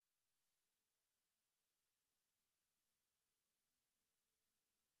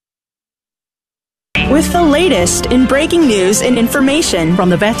with the latest in breaking news and information from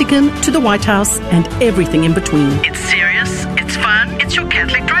the Vatican to the White House and everything in between. It's serious, it's fun, it's your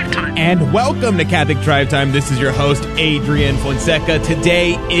Catholic Drive Time. And welcome to Catholic Drive Time. This is your host, Adrian Fonseca.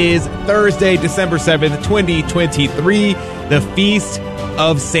 Today is Thursday, December 7th, 2023, the Feast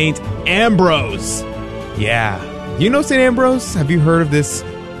of St. Ambrose. Yeah. You know St. Ambrose? Have you heard of this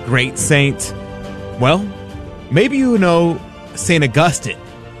great saint? Well, maybe you know St. Augustine,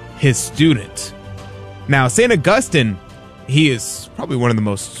 his student. Now, St. Augustine, he is probably one of the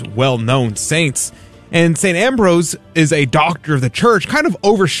most well-known saints, and St. Ambrose is a doctor of the church, kind of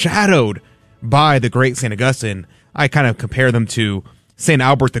overshadowed by the great St. Augustine. I kind of compare them to St.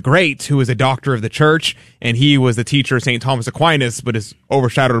 Albert the Great, who is a doctor of the church, and he was the teacher of St. Thomas Aquinas, but is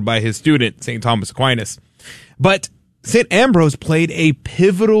overshadowed by his student, St. Thomas Aquinas. But St. Ambrose played a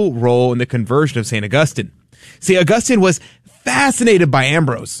pivotal role in the conversion of St. Augustine. See, Augustine was fascinated by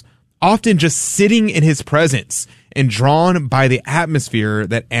Ambrose, often just sitting in his presence and drawn by the atmosphere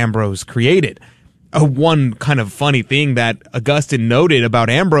that Ambrose created. One kind of funny thing that Augustine noted about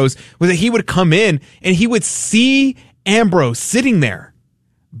Ambrose was that he would come in and he would see Ambrose sitting there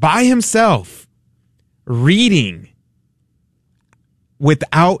by himself, reading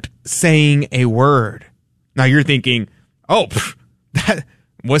without saying a word. Now you're thinking, oh,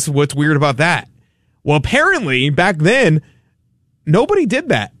 what's weird about that? Well, apparently back then, nobody did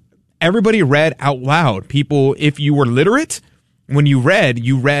that. Everybody read out loud. People, if you were literate, when you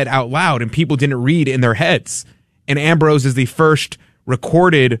read out loud, and people didn't read in their heads. And Ambrose is the first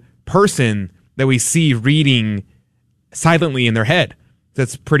recorded person that we see reading silently in their head.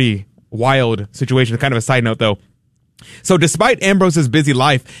 That's a pretty wild situation. Kind of a side note, though. So despite Ambrose's busy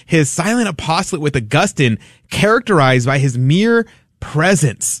life, his silent apostolate with Augustine, characterized by his mere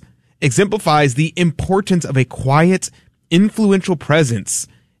presence, exemplifies the importance of a quiet, influential presence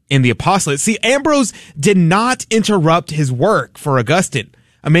in the apostolate. See, Ambrose did not interrupt his work for Augustine.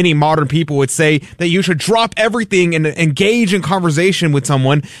 Many modern people would say that you should drop everything and engage in conversation with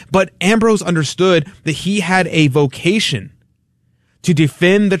someone, but Ambrose understood that he had a vocation to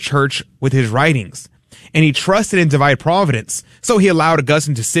defend the church with his writings, and he trusted in divine providence. So he allowed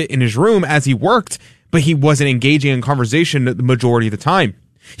Augustine to sit in his room as he worked, but he wasn't engaging in conversation the majority of the time.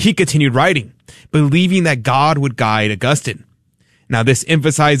 He continued writing, believing that God would guide Augustine. Now, this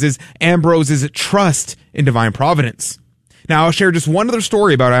emphasizes Ambrose's trust in divine providence. Now, I'll share just one other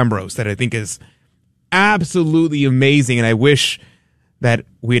story about Ambrose that I think is absolutely amazing, and I wish that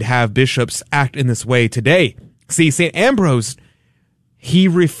we'd have bishops act in this way today. See, St. Ambrose, he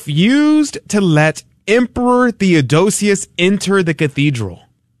refused to let Emperor Theodosius enter the cathedral.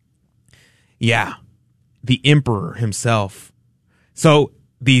 Yeah, the emperor himself. So,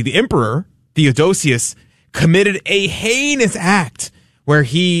 the emperor, Theodosius, committed a heinous act where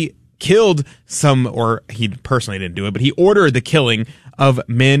he killed some, or he personally didn't do it, but he ordered the killing of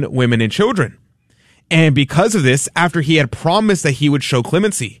men, women, and children. And because of this, after he had promised that he would show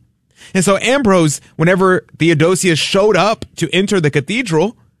clemency. And so Ambrose, whenever Theodosius showed up to enter the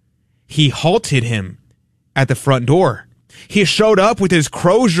cathedral, he halted him at the front door. He showed up with his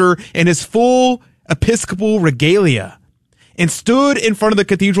crozier and his full episcopal regalia, and stood in front of the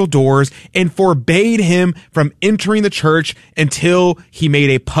cathedral doors and forbade him from entering the church until he made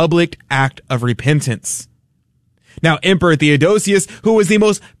a public act of repentance. Now, Emperor Theodosius, who was the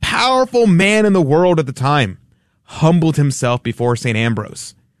most powerful man in the world at the time, humbled himself before St.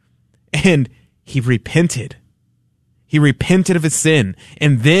 Ambrose, and he repented. He repented of his sin,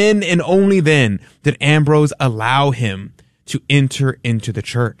 and then and only then did Ambrose allow him to enter into the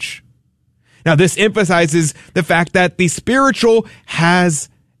church. Now, this emphasizes the fact that the spiritual has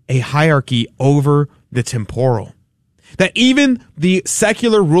a hierarchy over the temporal. That even the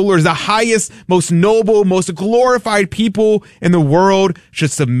secular rulers, the highest, most noble, most glorified people in the world should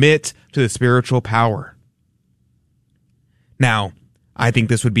submit to the spiritual power. Now, I think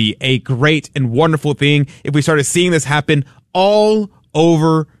this would be a great and wonderful thing if we started seeing this happen all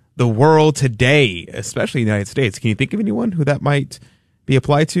over the world today, especially in the United States. Can you think of anyone who that might be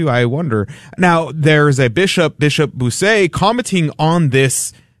applied to? I wonder. Now, there's a Bishop Bousset, commenting on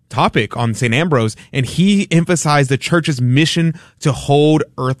this topic on St. Ambrose, and he emphasized the church's mission to hold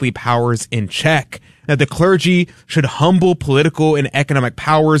earthly powers in check, that the clergy should humble political and economic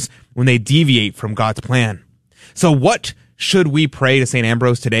powers when they deviate from God's plan. So what should we pray to St.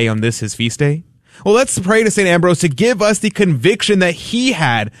 Ambrose today on this, his feast day? Well, let's pray to St. Ambrose to give us the conviction that he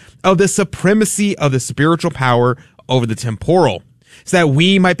had of the supremacy of the spiritual power over the temporal, so that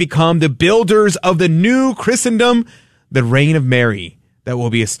we might become the builders of the new Christendom, the reign of Mary that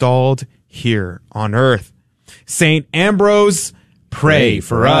will be installed here on earth. St. Ambrose, pray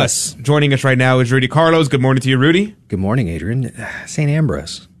for us. Joining us right now is Rudy Carlos. Good morning to you, Rudy. Good morning, Adrian. St.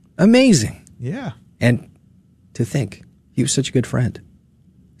 Ambrose. Amazing. Yeah. And to think, he was such a good friend.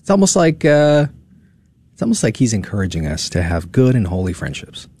 It's almost like he's encouraging us to have good and holy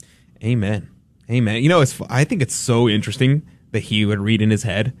friendships. Amen. Amen. You know, I think it's so interesting that he would read in his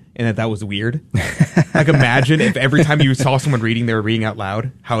head and that was weird. Like, imagine if every time you saw someone reading, they were reading out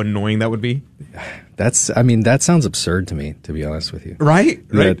loud, how annoying that would be. That sounds absurd to me, to be honest with you. Right?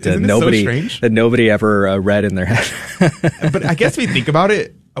 Right? Isn't it so strange? That nobody ever read in their head. But I guess if you think about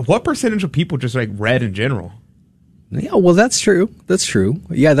it, what percentage of people just like read in general? Yeah, well, that's true. That's true.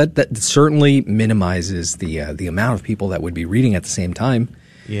 Yeah, that certainly minimizes the amount of people that would be reading at the same time.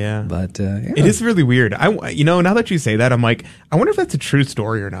 Yeah. But it is really weird. Now that you say that, I'm like, I wonder if that's a true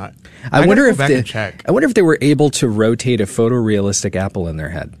story or not. I wonder if check. I wonder if they were able to rotate a photorealistic apple in their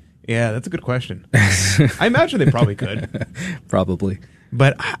head. Yeah, that's a good question. I imagine they probably could. Probably.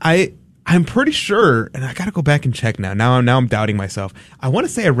 But I'm pretty sure, and I got to go back and check now. Now I'm doubting myself. I want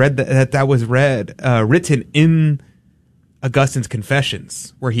to say I read that was written in Augustine's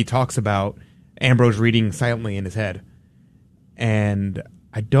Confessions, where he talks about Ambrose reading silently in his head. And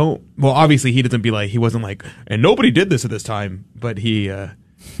obviously he wasn't like, and nobody did this at this time, but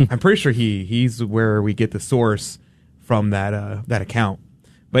I'm pretty sure he's where we get the source from that account.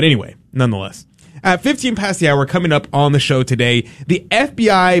 But anyway, nonetheless, at 15 past the hour, coming up on the show today, the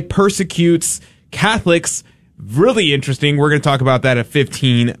FBI persecutes Catholics. Really interesting. We're going to talk about that at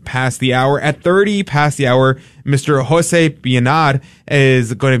 15 past the hour. At 30 past the hour, Mr. Jose Bienad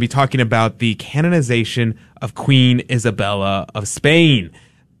is going to be talking about the canonization of Queen Isabella of Spain.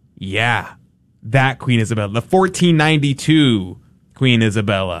 Yeah, that Queen Isabella. The 1492 Queen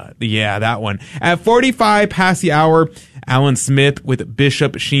Isabella. Yeah, that one. At 45 past the hour, Alan Smith with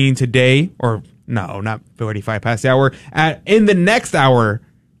Bishop Sheen today. Or, no, not 45 past the hour. In the next hour,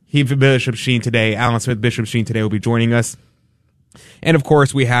 Bishop Sheen today, Alan Smith, Bishop Sheen today will be joining us. And of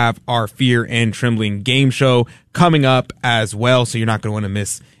course, we have our Fear and Trembling game show coming up as well, so you're not going to want to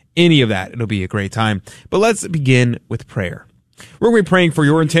miss any of that. It'll be a great time. But let's begin with prayer. We're going to be praying for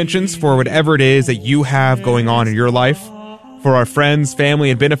your intentions, for whatever it is that you have going on in your life, for our friends,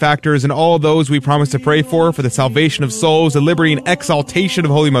 family, and benefactors, and all those we promise to pray for the salvation of souls, the liberty and exaltation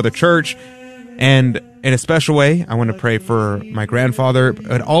of Holy Mother Church. And in a special way, I want to pray for my grandfather.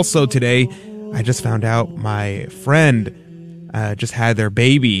 But also today, I just found out my friend just had their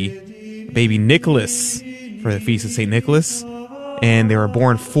baby Nicholas, for the Feast of St. Nicholas. And they were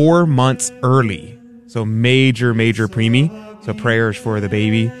born 4 months early. So major preemie. So prayers for the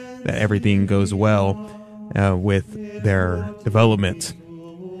baby, that everything goes well with their development.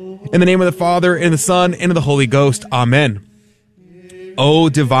 In the name of the Father, and the Son, and of the Holy Ghost. Amen. O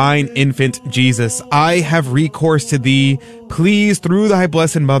divine infant Jesus, I have recourse to thee. Please, through thy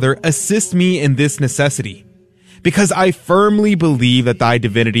blessed mother, assist me in this necessity, because I firmly believe that thy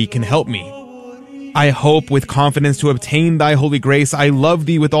divinity can help me. I hope with confidence to obtain thy holy grace. I love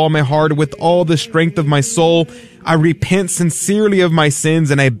thee with all my heart, with all the strength of my soul. I repent sincerely of my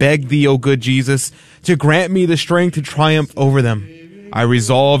sins, and I beg thee, O good Jesus, to grant me the strength to triumph over them. I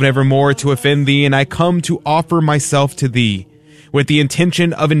resolve nevermore to offend thee, and I come to offer myself to thee, with the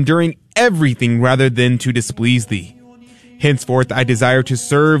intention of enduring everything rather than to displease thee. Henceforth I desire to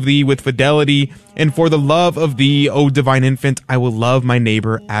serve thee with fidelity, and for the love of thee, O divine infant, I will love my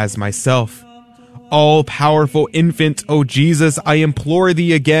neighbor as myself. All-powerful infant, O Jesus, I implore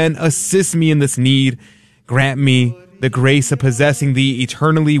thee again, assist me in this need. Grant me the grace of possessing thee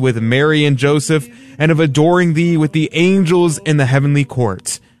eternally with Mary and Joseph, and of adoring thee with the angels in the heavenly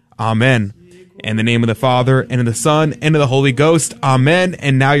court. Amen. In the name of the Father, and of the Son, and of the Holy Ghost. Amen.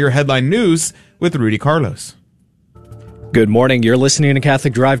 And now your headline news with Rudy Carlos. Good morning. You're listening to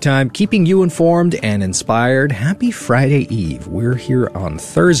Catholic Drive Time, keeping you informed and inspired. Happy Friday Eve. We're here on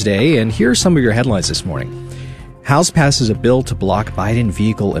Thursday, and here are some of your headlines this morning. House passes a bill to block Biden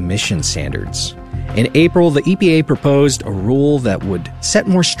vehicle emission standards. In April, the EPA proposed a rule that would set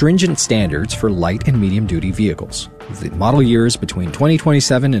more stringent standards for light and medium-duty vehicles, the model years between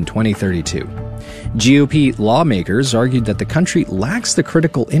 2027 and 2032. GOP lawmakers argued that the country lacks the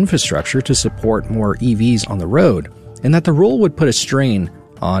critical infrastructure to support more EVs on the road, and that the rule would put a strain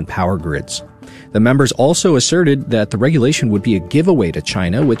on power grids. The members also asserted that the regulation would be a giveaway to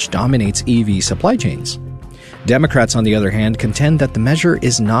China, which dominates EV supply chains. Democrats, on the other hand, contend that the measure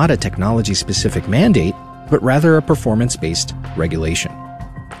is not a technology-specific mandate, but rather a performance-based regulation.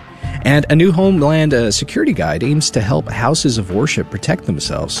 And a new Homeland Security Guide aims to help houses of worship protect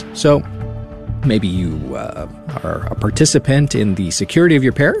themselves. So maybe you are a participant in the security of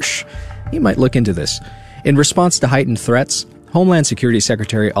your parish? You might look into this. In response to heightened threats, Homeland Security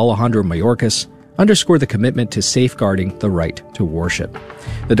Secretary Alejandro Mayorkas underscored the commitment to safeguarding the right to worship.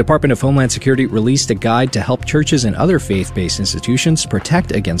 The Department of Homeland Security released a guide to help churches and other faith-based institutions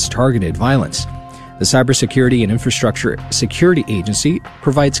protect against targeted violence. The Cybersecurity and Infrastructure Security Agency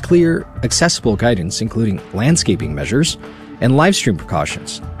provides clear, accessible guidance, including landscaping measures and live stream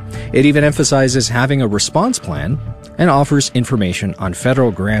precautions. It even emphasizes having a response plan and offers information on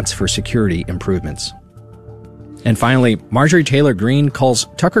federal grants for security improvements. And finally, Marjorie Taylor Greene calls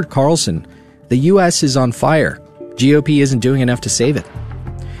Tucker Carlson, "The U.S. is on fire. GOP isn't doing enough to save it."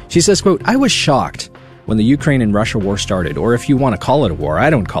 She says, quote, "I was shocked when the Ukraine and Russia war started, or if you want to call it a war, I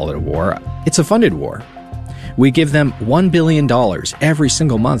don't call it a war. It's a funded war. We give them $1 billion every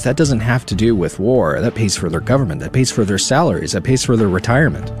single month. That doesn't have to do with war. That pays for their government. That pays for their salaries. That pays for their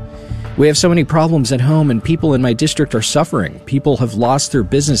retirement. We have so many problems at home, and people in my district are suffering. People have lost their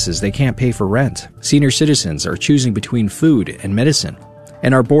businesses. They can't pay for rent. Senior citizens are choosing between food and medicine.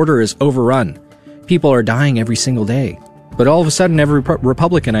 And our border is overrun. People are dying every single day. But all of a sudden, every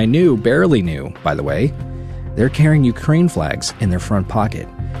Republican I knew, barely knew, by the way, they're carrying Ukraine flags in their front pocket.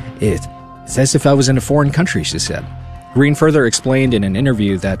 It's as if I was in a foreign country," she said. Greene further explained in an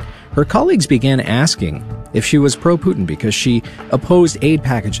interview that her colleagues began asking if she was pro-Putin because she opposed aid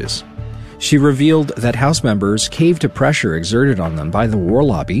packages. She revealed that House members caved to pressure exerted on them by the war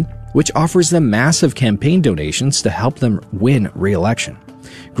lobby, which offers them massive campaign donations to help them win re-election.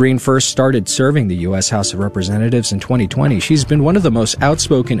 Greene first started serving the U.S. House of Representatives in 2020. She's been one of the most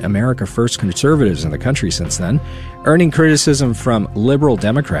outspoken America First conservatives in the country since then, earning criticism from liberal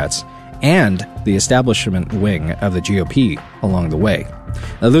Democrats and the establishment wing of the GOP along the way.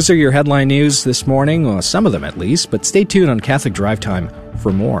 Now, those are your headline news this morning, well, some of them at least, but stay tuned on Catholic Drive Time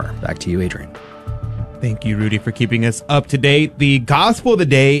for more. Back to you, Adrian. Thank you, Rudy, for keeping us up to date. The gospel of the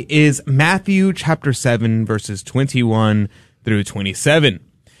day is Matthew chapter 7, verses 21 through 27.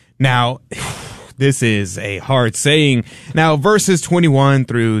 Now, this is a hard saying. Now, verses 21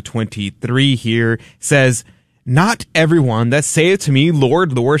 through 23 here says, "Not everyone that saith to me,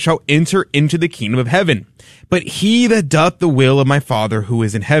 Lord, Lord, shall enter into the kingdom of heaven, but he that doth the will of my Father who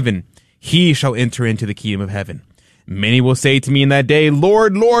is in heaven, he shall enter into the kingdom of heaven. Many will say to me in that day,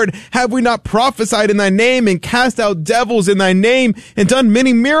 Lord, Lord, have we not prophesied in thy name, and cast out devils in thy name, and done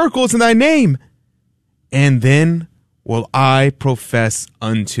many miracles in thy name? And then will I profess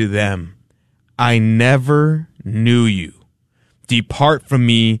unto them, I never knew you. Depart from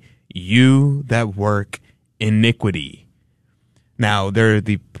me, you that work iniquity." Now,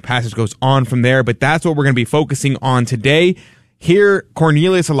 the passage goes on from there, but that's what we're going to be focusing on today. Here,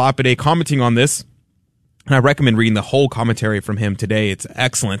 Cornelius a Lapide commenting on this, and I recommend reading the whole commentary from him today. It's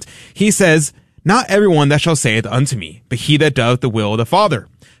excellent. He says, "Not everyone that shall saith unto me, but he that doeth the will of the Father."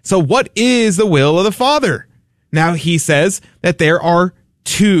 So what is the will of the Father? Now, he says that there are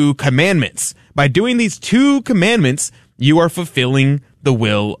 2 commandments. By doing these 2 commandments, you are fulfilling the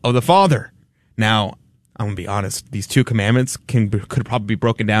will of the Father. Now, I'm going to be honest, these 2 commandments could probably be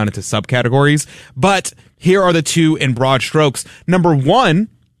broken down into subcategories, but here are the 2 in broad strokes. Number 1,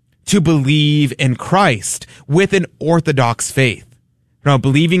 to believe in Christ with an orthodox faith. Now,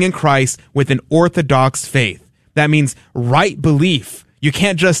 believing in Christ with an orthodox faith. That means right belief. You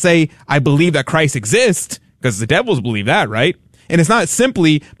can't just say, I believe that Christ exists, because the devils believe that, right? And it's not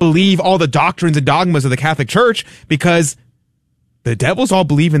simply believe all the doctrines and dogmas of the Catholic Church, because the devils all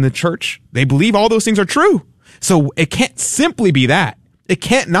believe in the church. They believe all those things are true. So it can't simply be that. It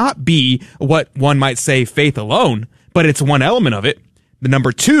can't not be what one might say faith alone, but it's one element of it. The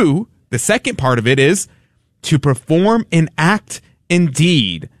number 2, the second part of it, is to perform and act in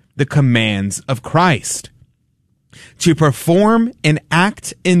deed the commands of Christ. To perform and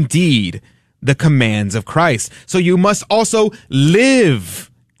act in deed the commands of Christ. So you must also live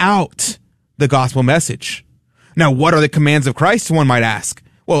out the gospel message. Now, what are the commands of Christ, one might ask?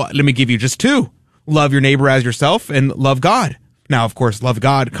 Well, let me give you just 2. Love your neighbor as yourself and love God. Now, of course, love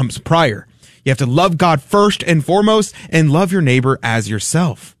God comes prior. You have to love God first and foremost and love your neighbor as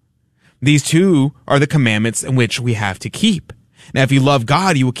yourself. These 2 are the commandments in which we have to keep. Now, if you love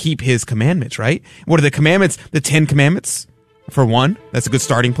God, you will keep his commandments, right? What are the commandments? The 10 commandments. For one, that's a good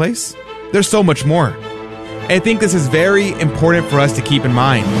starting place. There's so much more. I think this is very important for us to keep in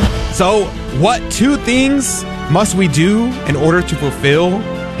mind. So, what 2 things must we do in order to fulfill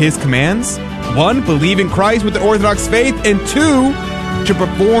his commands? 1, believe in Christ with the orthodox faith, and 2, to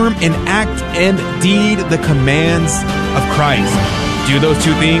perform and act and deed the commands of Christ. Do those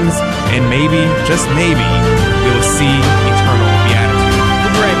 2 things, and maybe, just maybe, we will see eternal beatitude.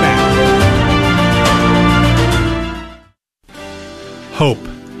 We'll be right back. Hope.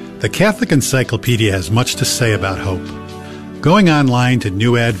 The Catholic Encyclopedia has much to say about hope. Going online to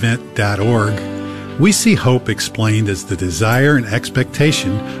newadvent.org, we see hope explained as the desire and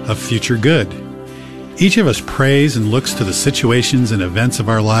expectation of future good. Each of us prays and looks to the situations and events of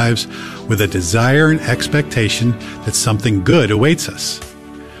our lives with a desire and expectation that something good awaits us.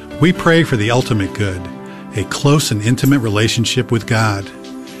 We pray for the ultimate good, a close and intimate relationship with God.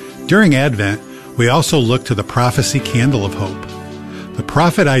 During Advent, we also look to the prophecy candle of hope. The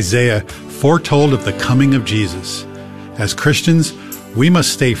prophet Isaiah foretold of the coming of Jesus. As Christians, we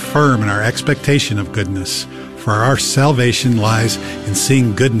must stay firm in our expectation of goodness, for our salvation lies in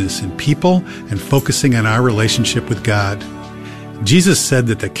seeing goodness in people and focusing on our relationship with God. Jesus said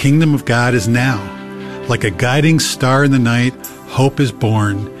that the kingdom of God is now. Like a guiding star in the night, hope is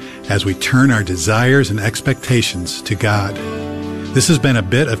born as we turn our desires and expectations to God. This has been a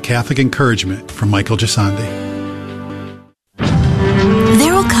bit of Catholic encouragement from Michael Gisandi.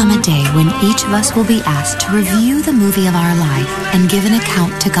 There will come a day when each of us will be asked to review the movie of our life and give an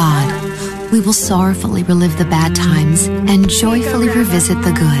account to God. We will sorrowfully relive the bad times and joyfully revisit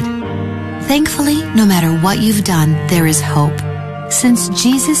the good. Thankfully, no matter what you've done, there is hope, since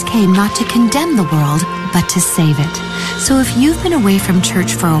Jesus came not to condemn the world, but to save it. So if you've been away from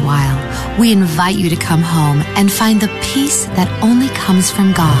church for a while, we invite you to come home and find the peace that only comes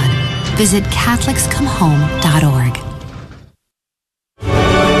from God. Visit CatholicsComeHome.org.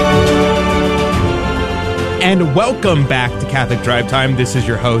 And welcome back to Catholic Drive Time. This is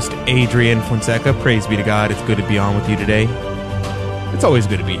your host, Adrian Fonseca. Praise be to God. It's good to be on with you today. It's always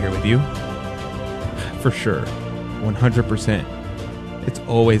good to be here with you. For sure. 100%. It's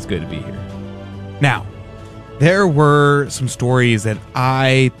always good to be here. Now, there were some stories that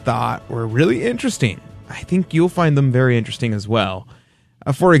I thought were really interesting. I think you'll find them very interesting as well.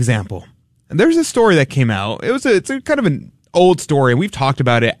 For example, there's a story that came out. It's a kind of an old story, and we've talked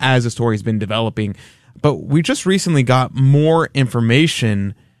about it as the story's been developing. But we just recently got more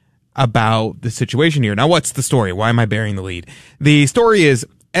information about the situation here. Now, what's the story? Why am I bearing the lead? The story is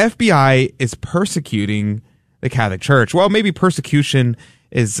FBI is persecuting the Catholic Church. Well, maybe persecution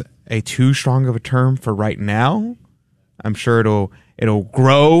is a too strong of a term for right now. I'm sure it'll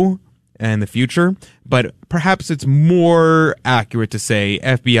grow in the future, but perhaps it's more accurate to say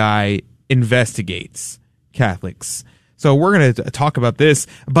FBI investigates Catholics. So we're going to talk about this,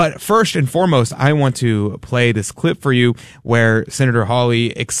 but first and foremost, I want to play this clip for you where Senator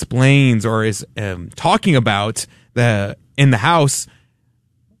Hawley explains or is talking about in the House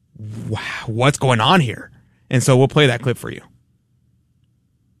what's going on here. And so we'll play that clip for you.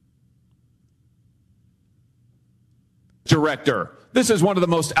 Director, this is one of the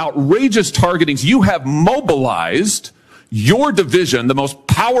most outrageous targetings. You have mobilized your division, the most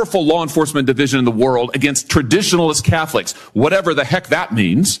powerful law enforcement division in the world, against traditionalist Catholics, whatever the heck that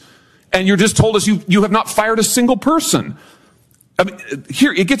means. And you just told us you have not fired a single person. I mean,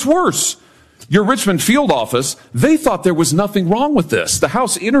 here, it gets worse. Your Richmond field office, they thought there was nothing wrong with this. The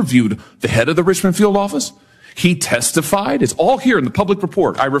House interviewed the head of the Richmond field office. He testified. It's all here in the public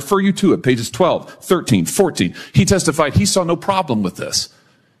report. I refer you to it, pages 12, 13, 14. He testified he saw no problem with this.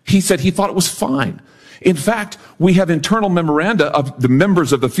 He said he thought it was fine. In fact, we have internal memoranda of the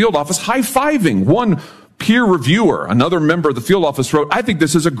members of the field office high-fiving. One peer reviewer, another member of the field office wrote, "I think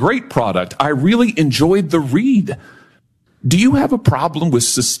this is a great product. I really enjoyed the read." Do you have a problem with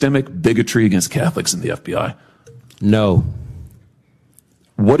systemic bigotry against Catholics in the FBI? No.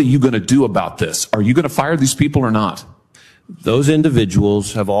 What are you going to do about this? Are you going to fire these people or not? Those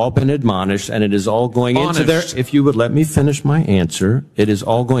individuals have all been admonished, and it is all going into their, if you would let me finish my answer, it is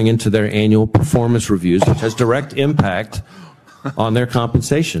all going into their annual performance reviews, which has direct impact on their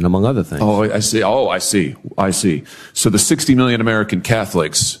compensation, among other things. Oh, I see. I see. So the 60 million American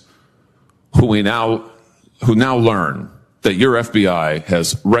Catholics who now learn that your FBI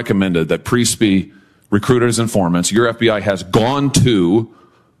has recommended that priests be recruited as informants, your FBI has gone to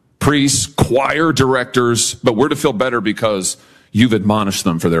priests, choir directors, but we're to feel better because you've admonished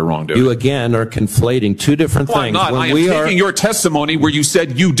them for their wrongdoing. You again are conflating two different things. I'm not. I am taking your testimony where you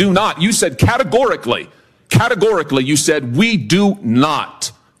said you do not. You said categorically, you said we do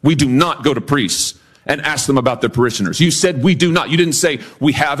not go to priests and ask them about their parishioners. You said we do not. You didn't say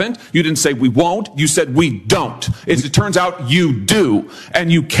we haven't. You didn't say we won't. You said we don't. It turns out you do.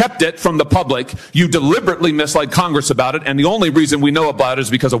 And you kept it from the public. You deliberately misled Congress about it. And the only reason we know about it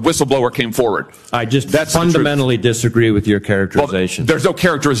is because a whistleblower came forward. I just fundamentally disagree with your characterization. Well, there's no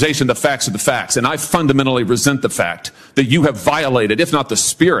characterization. The facts are the facts. And I fundamentally resent the fact that you have violated, if not the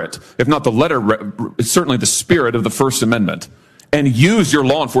spirit, if not the letter, certainly the spirit of the First Amendment, and use your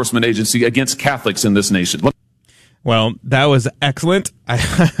law enforcement agency against Catholics in this nation. Well, that was excellent.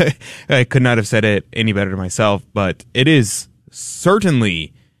 I could not have said it any better to myself, but it is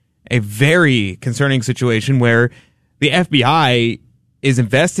certainly a very concerning situation where the FBI is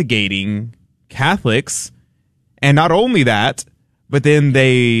investigating Catholics. And not only that, but then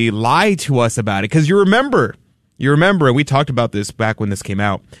they lie to us about it. Because you remember, and we talked about this back when this came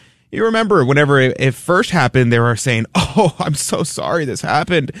out. You remember whenever it first happened, they were saying, "Oh, I'm so sorry this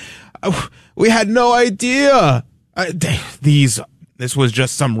happened. We had no idea. This was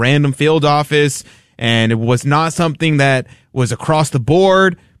just some random field office, and it was not something that was across the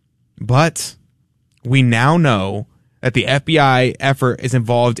board." But we now know that the FBI effort is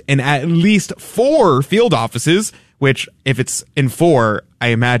involved in at least 4 field offices, which if it's in 4, I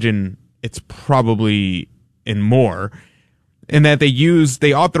imagine it's probably in more. And that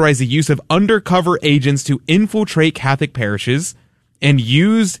they authorize the use of undercover agents to infiltrate Catholic parishes and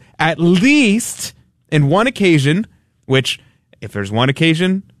used at least in one occasion, which if there's one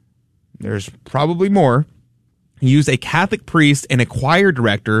occasion, there's probably more, used a Catholic priest and a choir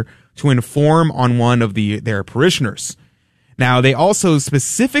director to inform on one of their parishioners. Now, they also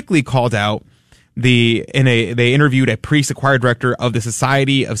specifically called out they interviewed a priest, a choir director of the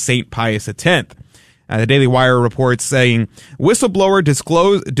Society of St. Pius X. The Daily Wire reports saying whistleblower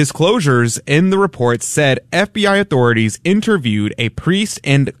disclosures in the report said FBI authorities interviewed a priest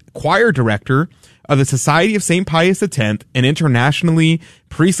and choir director of the Society of St. Pius X, an internationally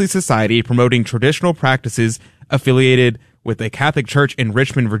priestly society promoting traditional practices affiliated with a Catholic church in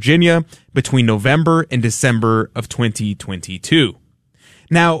Richmond, Virginia, between November and December of 2022.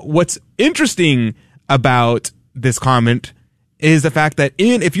 Now, what's interesting about this comment is the fact that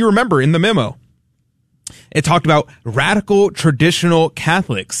if you remember in the memo, it talked about radical traditional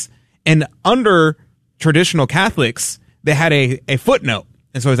Catholics, and under traditional Catholics, they had a footnote.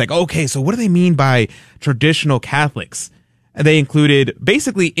 And so it's like, okay, so what do they mean by traditional Catholics? And they included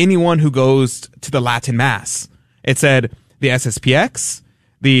basically anyone who goes to the Latin Mass. It said the SSPX,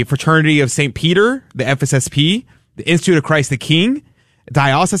 the Fraternity of St. Peter, the FSSP, the Institute of Christ the King,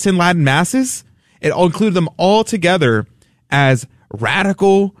 diocesan Latin Masses. It all included them all together as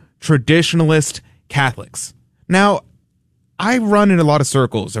radical traditionalist Catholics. Now, I run in a lot of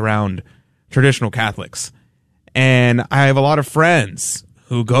circles around traditional Catholics, and I have a lot of friends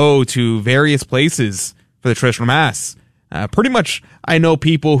who go to various places for the traditional Mass. Pretty much, I know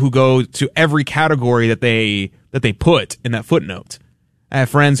people who go to every category that they put in that footnote. I have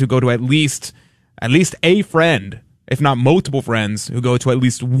friends who go to at least a friend, if not multiple friends, who go to at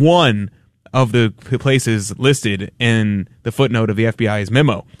least one of the places listed in the footnote of the FBI's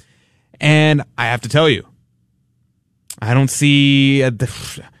memo. And I have to tell you, I don't see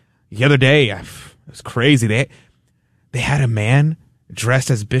the other day. It was crazy. They had a man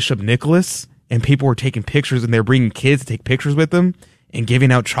dressed as Bishop Nicholas, and people were taking pictures, and they're bringing kids to take pictures with them and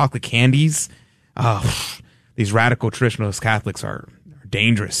giving out chocolate candies. These radical traditionalist Catholics are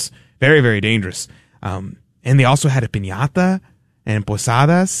dangerous, very, very dangerous. And they also had a piñata and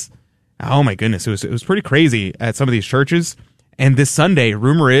posadas. Oh my goodness, it was pretty crazy at some of these churches. And this Sunday,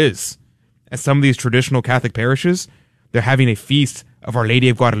 rumor is, at some of these traditional Catholic parishes, they're having a feast of Our Lady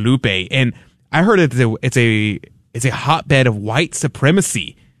of Guadalupe. And I heard it's a hotbed of white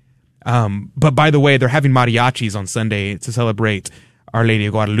supremacy. But by the way, they're having mariachis on Sunday to celebrate Our Lady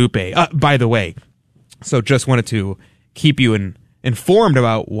of Guadalupe. By the way, so just wanted to keep you informed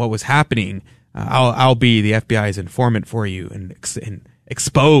about what was happening. I'll be the FBI's informant for you and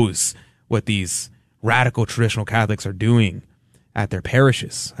expose what these radical traditional Catholics are doing at their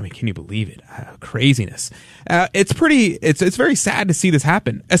parishes. I mean, can you believe it? Craziness. It's very sad to see this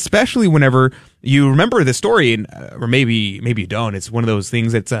happen, especially whenever you remember the story, or maybe you don't. It's one of those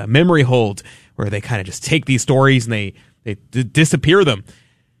things that's a memory hold where they kind of just take these stories and they disappear them.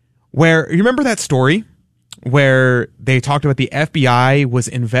 Where you remember that story where they talked about the FBI was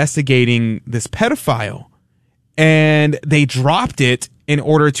investigating this pedophile and they dropped it in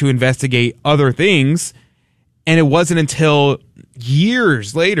order to investigate other things. And it wasn't until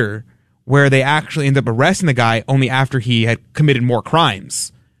years later where they actually ended up arresting the guy only after he had committed more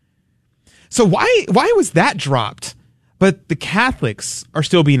crimes. So why was that dropped, but the Catholics are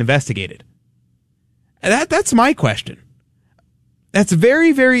still being investigated? That's my question. That's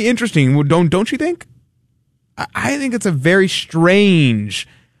very, very interesting. Don't you think? I think it's a very strange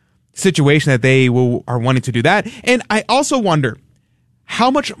situation that they are wanting to do that. And I also wonder, how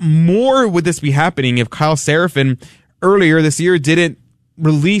much more would this be happening if Kyle Seraphin earlier this year didn't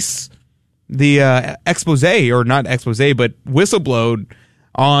release the expose, or not expose, but whistleblowed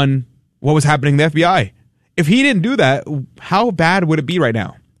on what was happening in the FBI? If he didn't do that, how bad would it be right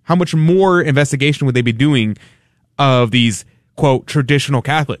now? How much more investigation would they be doing of these, quote, traditional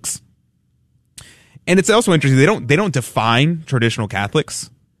Catholics? And it's also interesting, they don't define traditional Catholics.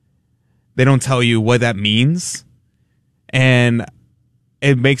 They don't tell you what that means. And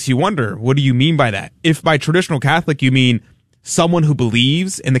it makes you wonder, what do you mean by that? If by traditional Catholic you mean someone who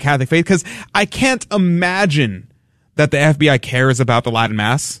believes in the Catholic faith, because I can't imagine that the FBI cares about the Latin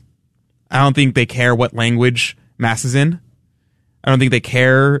Mass. I don't think they care what language Mass is in. I don't think they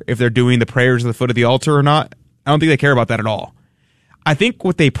care if they're doing the prayers at the foot of the altar or not. I don't think they care about that at all. I think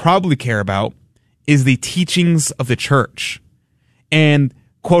what they probably care about is the teachings of the church. And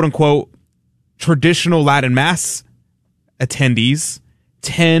quote unquote, traditional Latin Mass attendees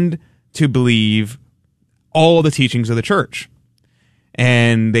tend to believe all the teachings of the church.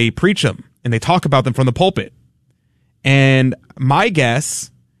 And they preach them and they talk about them from the pulpit. And my guess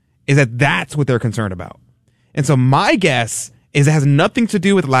is that that's what they're concerned about. And so my guess is it has nothing to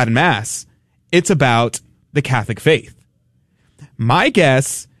do with Latin Mass. It's about the Catholic faith. My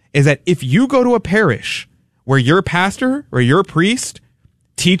guess is that if you go to a parish where your pastor or your priest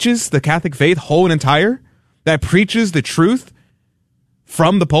teaches the Catholic faith whole and entire, that preaches the truth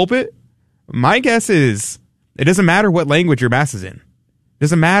from the pulpit, my guess is it doesn't matter what language your Mass is in. It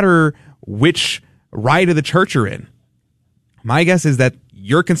doesn't matter which rite of the church you're in. My guess is that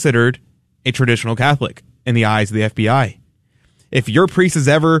you're considered a traditional Catholic in the eyes of the FBI. If your priest has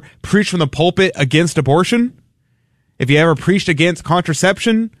ever preached from the pulpit against abortion, if you ever preached against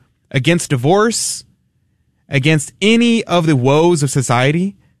contraception, against divorce, against any of the woes of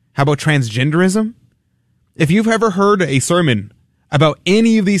society, how about transgenderism? If you've ever heard a sermon about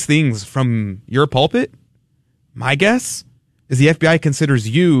any of these things from your pulpit, my guess is the FBI considers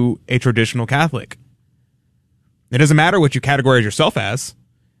you a traditional Catholic. It doesn't matter what you categorize yourself as.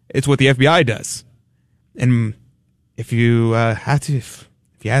 It's what the FBI does. And if you if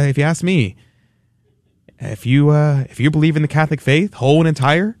you ask me, if you believe in the Catholic faith, whole and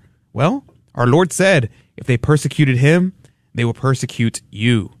entire, well, our Lord said, if they persecuted him, they will persecute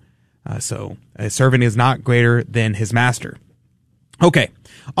you. So a servant is not greater than his master. Okay,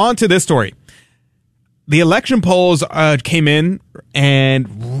 on to this story. The election polls came in,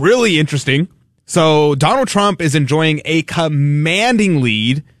 and really interesting. So Donald Trump is enjoying a commanding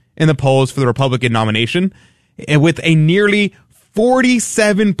lead in the polls for the Republican nomination, with a nearly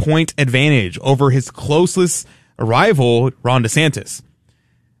 47-point advantage over his closest rival, Ron DeSantis.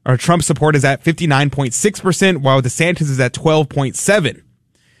 Our Trump support is at 59.6%, while DeSantis is at 12.7%.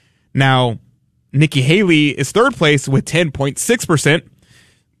 Now, Nikki Haley is third place with 10.6%,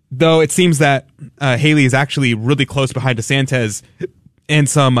 though it seems that Haley is actually really close behind DeSantis in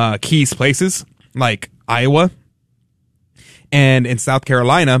some key places, like Iowa. And in South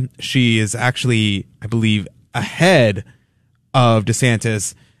Carolina, she is actually, I believe, ahead of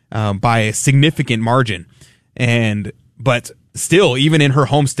DeSantis by a significant margin. But still, even in her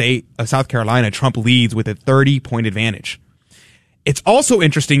home state of South Carolina, Trump leads with a 30-point advantage. It's also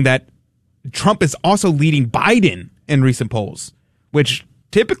interesting that Trump is also leading Biden in recent polls, which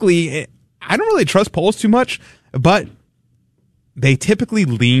typically, I don't really trust polls too much, but they typically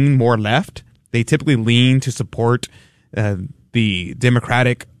lean more left. They typically lean to support the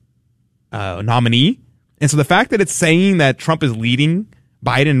Democratic nominee. And so the fact that it's saying that Trump is leading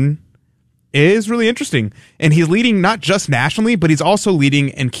Biden is really interesting. And he's leading not just nationally, but he's also leading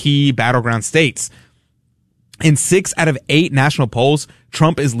in key battleground states. In 6 out of 8 national polls,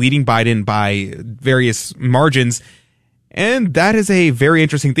 Trump is leading Biden by various margins. And that is a very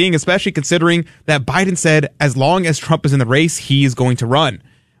interesting thing, especially considering that Biden said as long as Trump is in the race, he is going to run,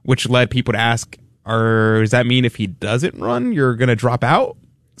 which led people to ask, does that mean if he doesn't run, you're going to drop out?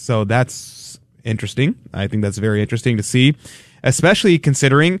 So that's interesting. I think that's very interesting to see, especially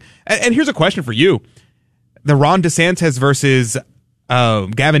considering, and here's a question for you. The Ron DeSantis versus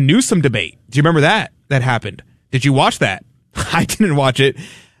Gavin Newsom debate. Do you remember that happened? Did you watch that? I didn't watch it.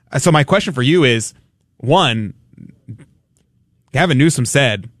 So my question for you is, one, Gavin Newsom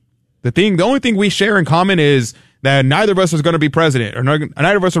said, the only thing we share in common is that neither of us is going to be president, or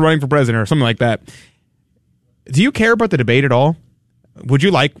neither of us are running for president, or something like that. Do you care about the debate at all? Would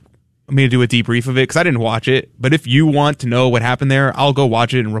you like me to do a debrief of it? Because I didn't watch it. But if you want to know what happened there, I'll go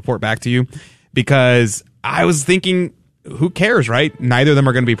watch it and report back to you. Because I was thinking, who cares, right? Neither of them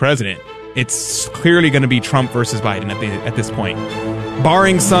are going to be president. It's clearly going to be Trump versus Biden at this point.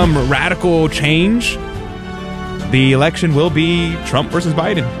 Barring some radical change, the election will be Trump versus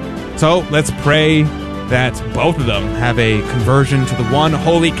Biden. So let's pray that both of them have a conversion to the one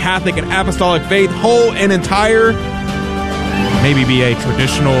holy Catholic and apostolic faith, whole and entire. Maybe be a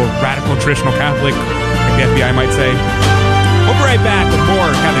radical traditional Catholic, like the FBI might say. We'll be right back with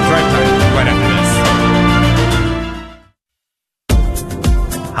more Catholic Drive Time right after this.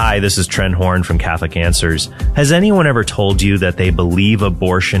 Hi, Hi, this is Trent Horn from Catholic Answers. Has anyone ever told you that they believe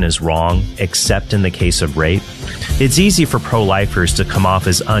abortion is wrong, except in the case of rape? It's easy for pro-lifers to come off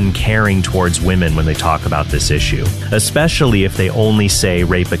as uncaring towards women when they talk about this issue, especially if they only say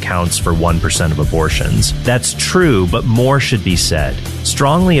rape accounts for 1% of abortions. That's true, but more should be said.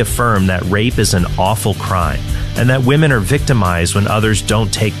 Strongly affirm that rape is an awful crime, and that women are victimized when others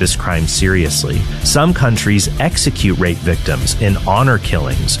don't take this crime seriously. Some countries execute rape victims in honor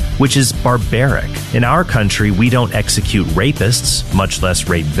killings, which is barbaric. In our country, we don't execute rapists, much less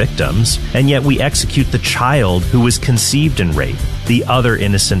rape victims, and yet we execute the child who was conceived in rape, the other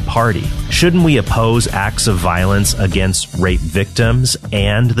innocent party. Shouldn't we oppose acts of violence against rape victims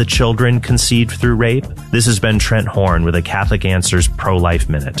and the children conceived through rape? This has been Trent Horn with a Catholic Answers Pro-Life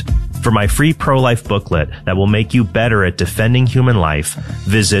Minute. For my free pro-life booklet that will make you better at defending human life,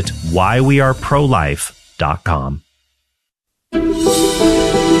 visit whyweareprolife.com.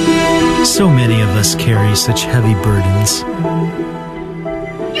 So many of us carry such heavy burdens.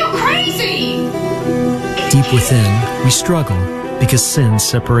 You're crazy! Deep within, we struggle because sin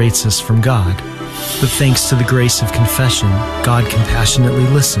separates us from God. But thanks to the grace of confession, God compassionately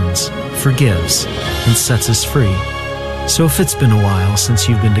listens, forgives, and sets us free. So if it's been a while since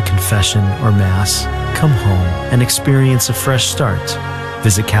you've been to confession or Mass, come home and experience a fresh start.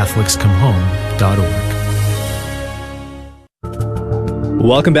 Visit CatholicsComeHome.org.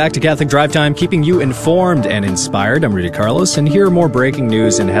 Welcome back to Catholic Drive Time, keeping you informed and inspired. I'm Rudy Carlos, and here are more breaking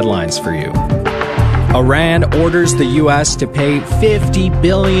news and headlines for you. Iran orders the U.S. to pay $50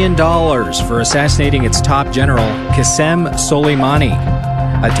 billion for assassinating its top general, Qasem Soleimani.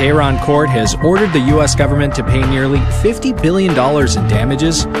 A Tehran court has ordered the U.S. government to pay nearly $50 billion in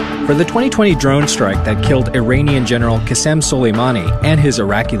damages for the 2020 drone strike that killed Iranian General Qasem Soleimani and his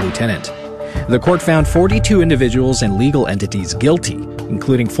Iraqi lieutenant. The court found 42 individuals and legal entities guilty,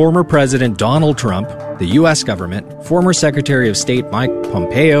 including former President Donald Trump, the U.S. government, former Secretary of State Mike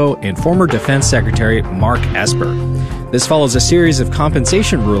Pompeo, and former Defense Secretary Mark Esper. This follows a series of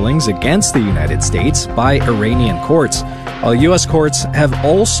compensation rulings against the United States by Iranian courts, while U.S. courts have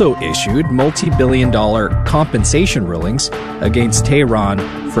also issued multi-billion-dollar compensation rulings against Tehran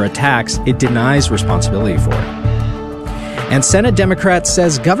for attacks it denies responsibility for. And Senate Democrat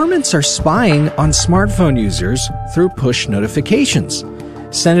says governments are spying on smartphone users through push notifications.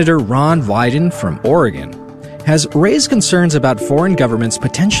 Senator Ron Wyden from Oregon has raised concerns about foreign governments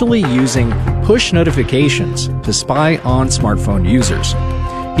potentially using push notifications to spy on smartphone users.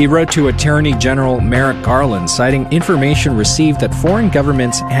 He wrote to Attorney General Merrick Garland, citing information received that foreign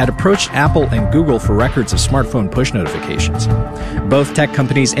governments had approached Apple and Google for records of smartphone push notifications. Both tech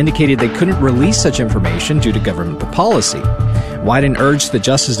companies indicated they couldn't release such information due to government policy. Wyden urged the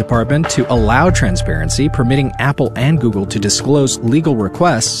Justice Department to allow transparency, permitting Apple and Google to disclose legal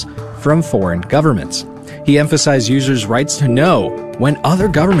requests from foreign governments. He emphasized users' rights to know when other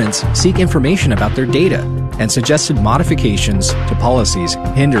governments seek information about their data and suggested modifications to policies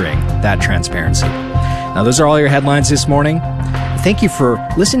hindering that transparency. Now, those are all your headlines this morning. Thank you for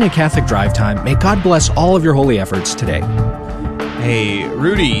listening to Catholic Drive Time. May God bless all of your holy efforts today. Hey,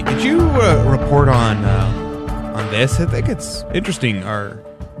 Rudy, did you report on this? I think it's interesting. Our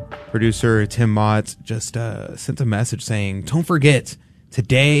producer, Tim Motz, just sent a message saying, don't forget,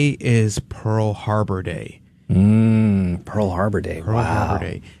 today is Pearl Harbor Day. Pearl Harbor Day. Pearl Harbor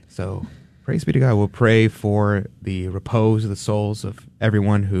Day. So praise be to God. We'll pray for the repose of the souls of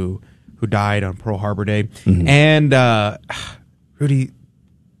everyone who died on Pearl Harbor Day. Mm-hmm. And Rudy,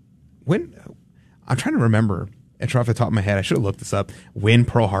 when I'm trying to remember, it's off the top of my head, I should have looked this up, when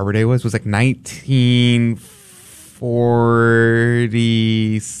Pearl Harbor Day was like 1941?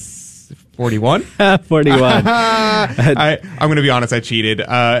 41. I'm going to be honest, I cheated.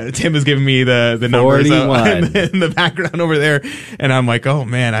 Tim is giving me the numbers in the background over there, and I'm like, oh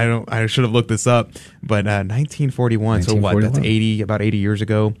man, I should have looked this up. But 1941, so what? That's about 80 years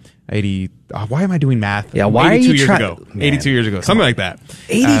ago. 80. Why am I doing math? Yeah, why 82 are you years ago? Man, 82 years ago, something like that.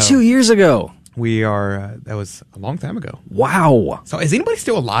 82 years ago. We are. That was a long time ago. Wow. So is anybody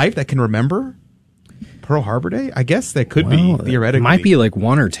still alive that can remember Pearl Harbor Day? I guess that could be theoretically. It might be like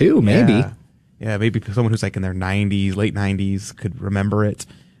one or two, maybe. Yeah, maybe someone who's like in their 90s, late 90s could remember it.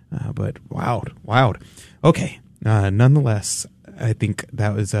 But wild. Okay. Nonetheless, I think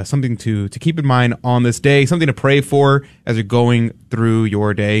that was something to keep in mind on this day, something to pray for as you're going through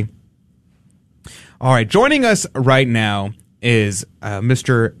your day. All right, joining us right now is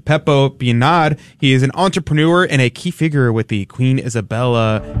Mr. Peppo Pinar. He is an entrepreneur and a key figure with the Queen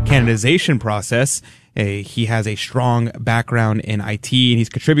Isabella canonization process. He has a strong background in IT, and he's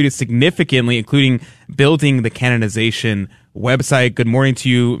contributed significantly, including building the canonization website. Good morning to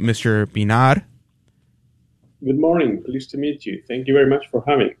you, Mr. Pinar. Good morning. Pleased to meet you. Thank you very much for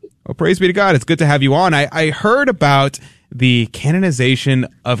having me. Well, praise be to God. It's good to have you on. I heard about the canonization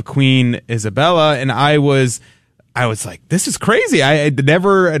of Queen Isabella, and I was like, this is crazy. I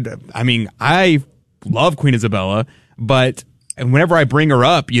love Queen Isabella, but whenever I bring her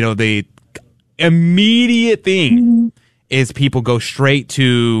up, the immediate thing is people go straight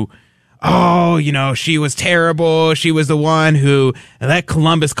to, she was terrible. She was the one who let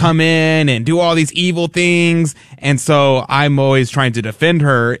Columbus come in and do all these evil things. And so I'm always trying to defend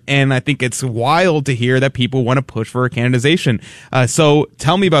her. And I think it's wild to hear that people want to push for her canonization. So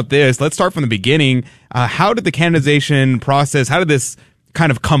tell me about this. Let's start from the beginning. How did the canonization process, how did this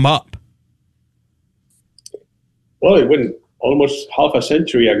kind of come up? Well, it went almost half a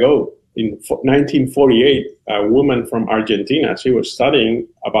century ago. In 1948, a woman from Argentina, she was studying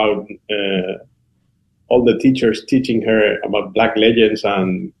about all the teachers teaching her about Black legends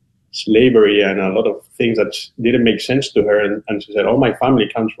and slavery and a lot of things that didn't make sense to her. And she said, my family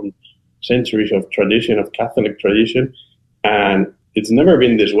comes from centuries of tradition, of Catholic tradition, and it's never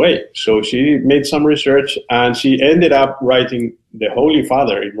been this way. So she made some research and she ended up writing the Holy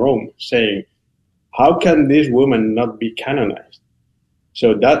Father in Rome saying, how can this woman not be canonized?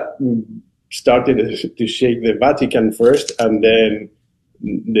 So that started to shake the Vatican first, and then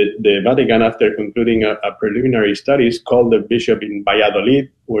the Vatican, after concluding a preliminary studies, called the bishop in Valladolid,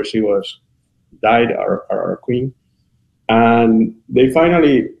 where she died, our queen. And they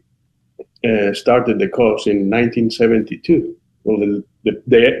finally started the cause in 1972. Well,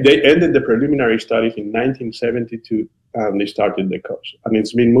 they ended the preliminary studies in 1972, and they started the cause. And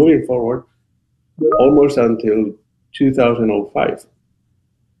it's been moving forward almost until 2005.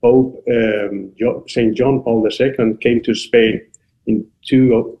 Pope St. John Paul II came to Spain in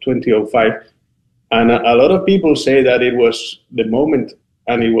 2005, and a lot of people say that it was the moment,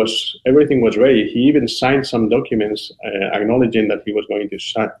 and everything was ready. He even signed some documents acknowledging that he was going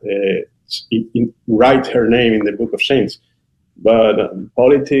to write her name in the Book of Saints. But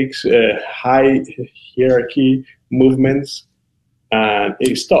politics, high hierarchy movements, and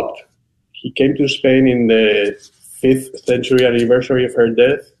it stopped. He came to Spain in the 5th century anniversary of her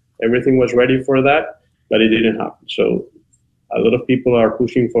death. Everything was ready for that, but it didn't happen. So a lot of people are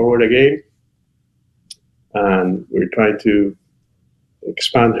pushing forward again, and we're trying to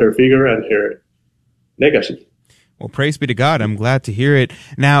expand her figure and her legacy. Well, praise be to God. I'm glad to hear it.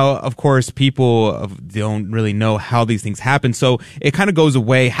 Now, of course, people don't really know how these things happen, so it kind of goes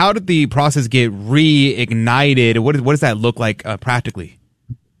away. How did the process get reignited? What does that look like practically?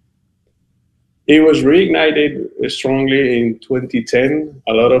 It was reignited strongly in 2010.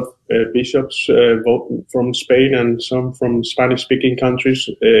 A lot of bishops from Spain and some from Spanish-speaking countries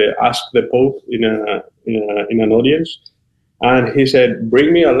asked the Pope in an audience, and he said,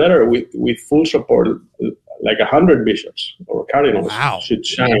 "Bring me a letter with full support, like 100 bishops or cardinals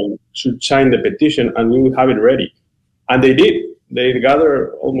should sign the petition, and we will have it ready." And they did. They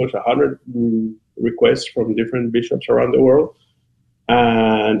gathered almost 100 requests from different bishops around the world.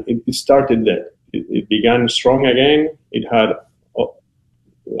 And it started there. It began strong again. It had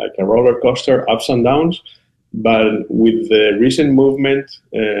like a roller coaster, ups and downs. But with the recent movement,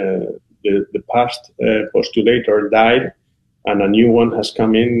 the past postulator died, and a new one has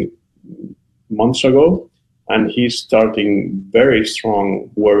come in months ago. And he's starting very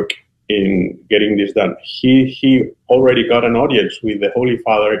strong work in getting this done. He already got an audience with the Holy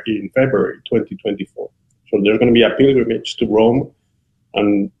Father in February 2024. So there's going to be a pilgrimage to Rome,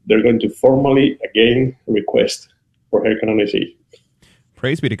 and they're going to formally, again, request for her canonization.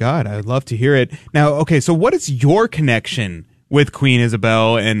 Praise be to God. I would love to hear it. Now, okay, so what is your connection with Queen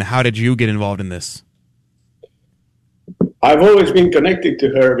Isabel, and how did you get involved in this? I've always been connected to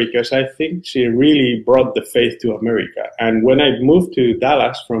her because I think she really brought the faith to America. And when I moved to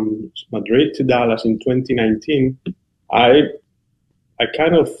Dallas, from Madrid to Dallas in 2019, I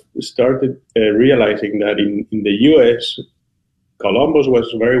kind of started realizing that in the U.S., Columbus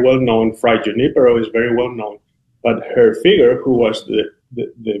was very well known, Fray Junipero is very well known, but her figure, who was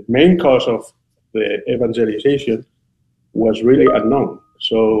the main cause of the evangelization, was really unknown.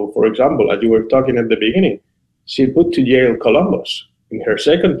 So, for example, as you were talking at the beginning, she put to jail Columbus. In his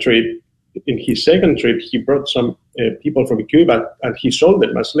second trip, he brought some people from Cuba, and he sold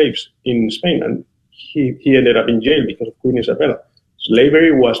them as slaves in Spain, and he ended up in jail because of Queen Isabella.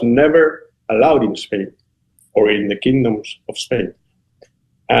 Slavery was never allowed in Spain or in the kingdoms of Spain.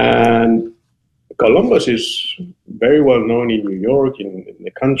 And Columbus is very well known in New York, in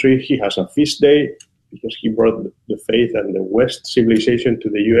the country. He has a feast day because he brought the faith and the West civilization to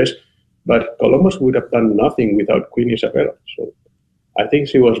the U.S. But Columbus would have done nothing without Queen Isabella. So I think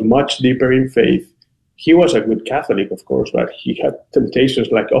she was much deeper in faith. He was a good Catholic, of course, but he had temptations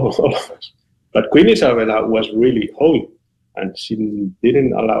like all of us. But Queen Isabella was really holy, and she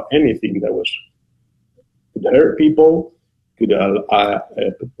didn't allow anything that could hurt people, could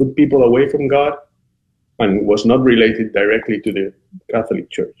put people away from God, and was not related directly to the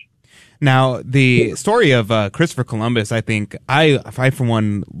Catholic Church. Now, the story of Christopher Columbus, I think, I for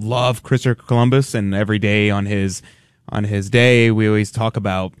one love Christopher Columbus, and every day on his day, we always talk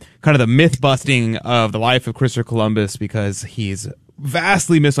about kind of the myth busting of the life of Christopher Columbus, because he's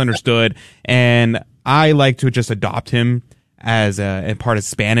vastly misunderstood, and I like to just adopt him as a part of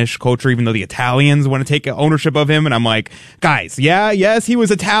Spanish culture, even though the Italians want to take ownership of him. And I'm like, guys, yes, he was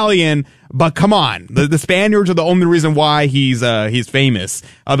Italian, but come on, the Spaniards are the only reason why he's famous.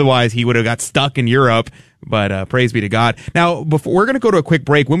 Otherwise, he would have got stuck in Europe. But praise be to God. Now, before we're going to go to a quick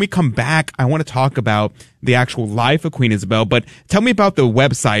break. When we come back, I want to talk about the actual life of Queen Isabel. But tell me about the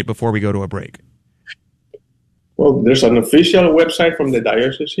website before we go to a break. Well, there's an official website from the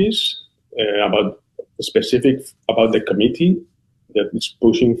diocese about the committee that is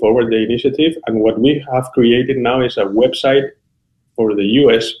pushing forward the initiative. And what we have created now is a website for the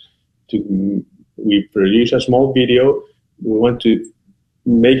U.S. We produce a small video. We want to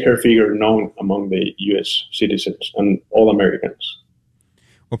make her figure known among the U.S. citizens and all Americans.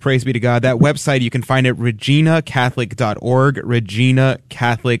 Well, praise be to God. That website, you can find it reginacatholic.org,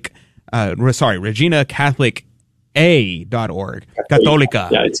 reginacatholica.org.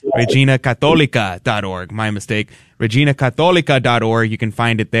 Catholica. Yeah, reginacatholica.org. My mistake. reginacatholica.org. You can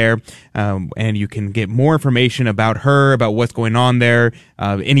find it there, and you can get more information about her, about what's going on there,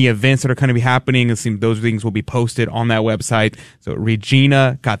 any events that are going to be happening. Those things will be posted on that website. So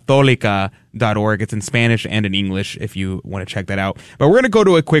reginacatholica.org. It's in Spanish and in English if you want to check that out. But we're going to go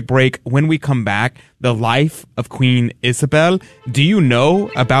to a quick break. When we come back, the life of Queen Isabel. Do you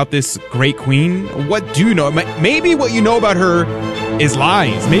know about this great queen? What do you know? Maybe what you know about her is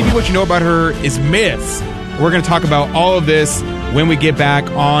lies. Maybe what you know about her is myths. We're going to talk about all of this when we get back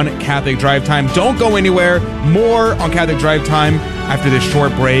on Catholic Drive Time. Don't go anywhere. More on Catholic Drive Time after this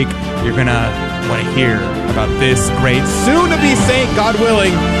short break. You're going to want to hear about this great, soon-to-be saint, God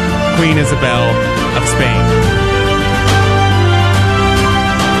willing, Queen Isabel of Spain.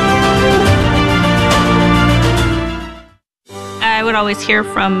 I would always hear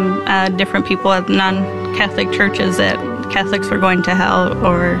from different people at non-Catholic churches that Catholics were going to hell,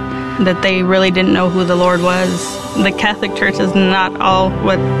 or that they really didn't know who the Lord was. The Catholic Church is not all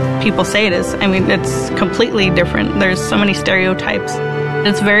what people say it is. I mean, it's completely different. There's so many stereotypes.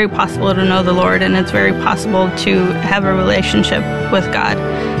 It's very possible to know the Lord, and it's very possible to have a relationship with God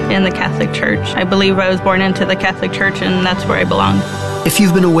in the Catholic Church. I believe I was born into the Catholic Church, and that's where I belong. If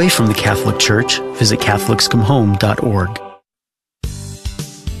you've been away from the Catholic Church, visit CatholicsComeHome.org.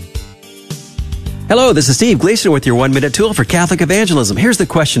 Hello, this is Steve Gleason with your 1-minute tool for Catholic evangelism. Here's the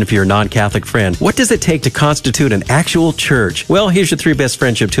question for your non-Catholic friend. What does it take to constitute an actual church? Well, here's your 3 best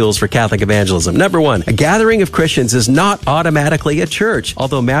friendship tools for Catholic evangelism. Number 1, a gathering of Christians is not automatically a church.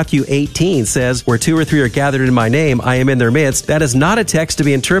 Although Matthew 18 says, where 2 or 3 are gathered in my name, I am in their midst, that is not a text to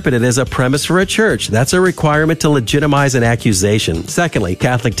be interpreted as a premise for a church. That's a requirement to legitimize an accusation. Secondly,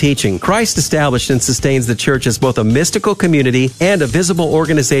 Catholic teaching. Christ established and sustains the church as both a mystical community and a visible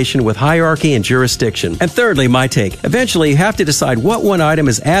organization with hierarchy and jurisdiction. And thirdly, my take. Eventually, you have to decide what one item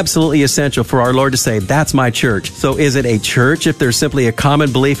is absolutely essential for our Lord to say, that's my church. So is it a church if there's simply a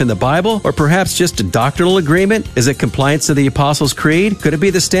common belief in the Bible? Or perhaps just a doctrinal agreement? Is it compliance to the Apostles' Creed? Could it be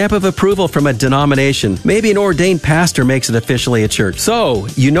the stamp of approval from a denomination? Maybe an ordained pastor makes it officially a church. So,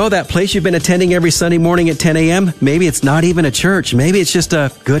 you know that place you've been attending every Sunday morning at 10 a.m.? Maybe it's not even a church. Maybe it's just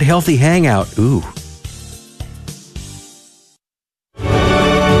a good, healthy hangout. Ooh.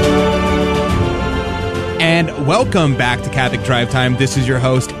 And welcome back to Catholic Drive Time. This is your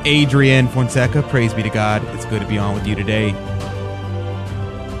host, Adrian Fonseca. Praise be to God. It's good to be on with you today.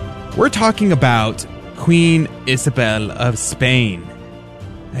 We're talking about Queen Isabel of Spain,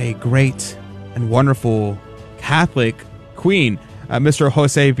 a great and wonderful Catholic queen. Mr.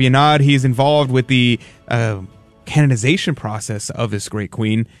 Jose Pienaar, he's involved with the canonization process of this great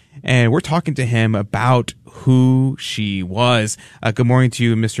queen, and we're talking to him about who she was. Good morning to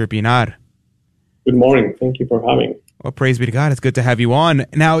you, Mr. Pienaar. Good morning. Thank you for having me. Well, praise be to God. It's good to have you on.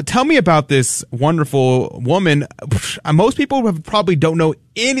 Now, tell me about this wonderful woman. Most people probably don't know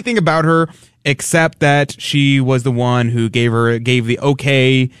anything about her except that she was the one who gave the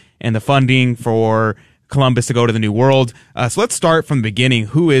okay and the funding for Columbus to go to the New World. So let's start from the beginning.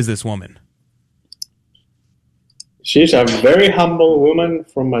 Who is this woman? She's a very humble woman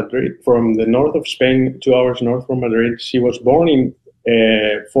from Madrid, from the north of Spain, 2 hours north from Madrid. She was born in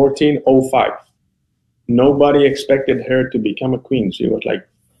 1405. Nobody expected her to become a queen. She was like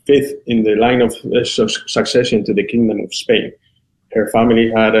fifth in the line of succession to the Kingdom of Spain. Her family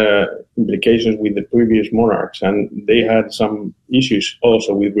had implications with the previous monarchs, and they had some issues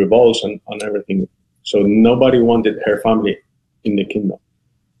also with revolts and everything. So nobody wanted her family in the kingdom.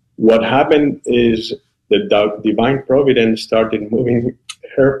 What happened is the divine providence started moving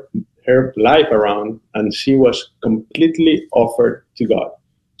her life around, and she was completely offered to God.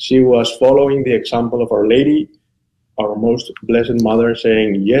 She was following the example of Our Lady, our most blessed mother,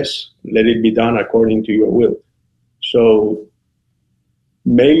 saying, yes, let it be done according to your will. So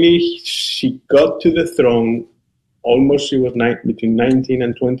mainly she got to the throne almost, she was between 19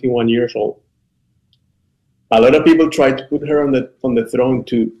 and 21 years old. A lot of people tried to put her on the throne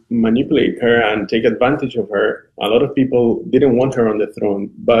to manipulate her and take advantage of her. A lot of people didn't want her on the throne,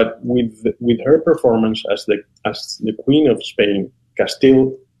 but with her performance as the Queen of Spain,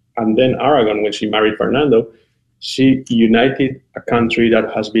 Castile, and then Aragon, when she married Fernando, she united a country that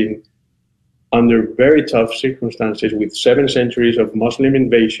has been under very tough circumstances with 7 centuries of Muslim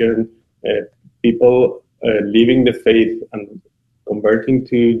invasion, people leaving the faith and converting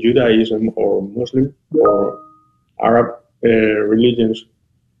to Judaism or Muslim or Arab religions.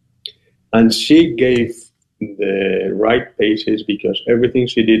 And she gave the right paces because everything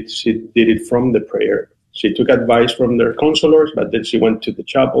she did it from the prayer. She took advice from their counselors, but then she went to the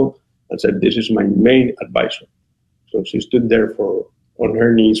chapel and said, this is my main advisor. So she stood there on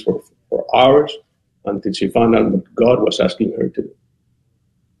her knees for hours until she found out what God was asking her to do.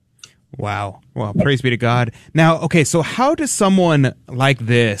 Wow. Well, praise be to God. Now, okay, so how does someone like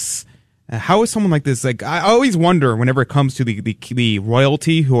this, like, I always wonder whenever it comes to the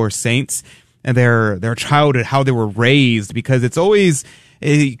royalty who are saints and their childhood, how they were raised, because it's always,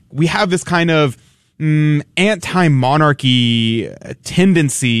 we have this kind of anti-monarchy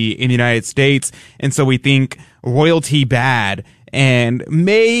tendency in the United States, and so we think royalty bad. And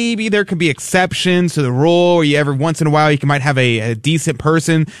maybe there could be exceptions to the rule, or every once in a while you might have a decent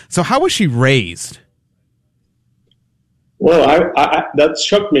person. So how was she raised? Well, that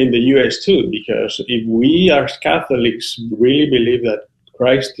shocked me in the U.S. too, because if we as Catholics really believe that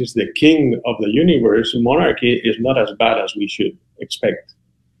Christ is the king of the universe, monarchy is not as bad as we should expect.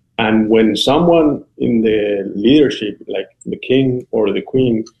 And when someone in the leadership, like the king or the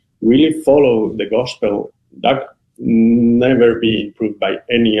queen, really follow the gospel, that never be improved by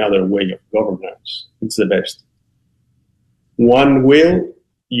any other way of governance. It's the best. One will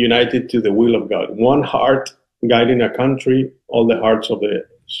united to the will of God. One heart guiding a country, all the hearts of the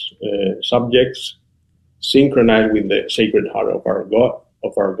subjects synchronized with the sacred heart of our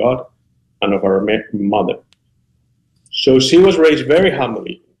God and of our mother. So she was raised very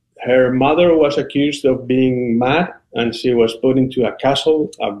humbly. Her mother was accused of being mad, and she was put into a castle,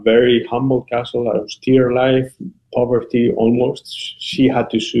 a very humble castle, an austere life, poverty almost. She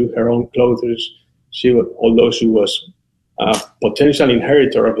had to sew her own clothes. Although she was a potential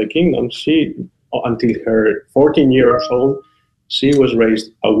inheritor of the kingdom, until her 14 years old, she was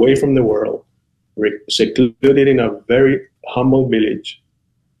raised away from the world, secluded in a very humble village,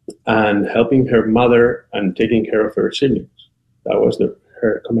 and helping her mother and taking care of her siblings. That was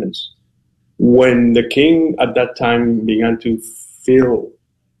her comments. When the king at that time began to feel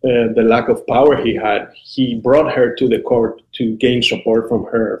the lack of power he had, he brought her to the court to gain support from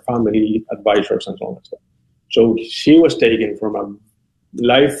her family advisors and so on and so on. So she was taken from a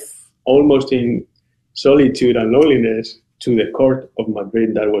life almost in solitude and loneliness to the court of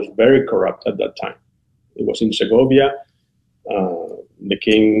Madrid that was very corrupt at that time. It was in Segovia. The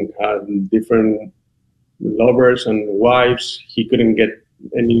king had different lovers and wives. He couldn't get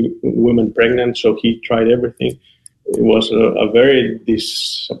any women pregnant, so he tried everything. It was a very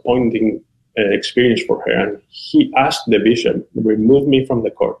disappointing experience for her, and he asked the bishop, remove me from the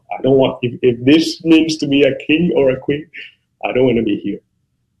court. I don't want, if this means to be a king or a queen, I don't want to be here.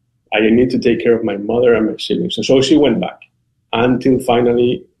 I need to take care of my mother and my siblings. And so she went back until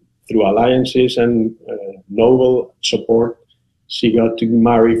finally, through alliances and noble support, she got to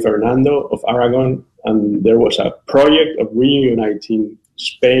marry Fernando of Aragon, and there was a project of reuniting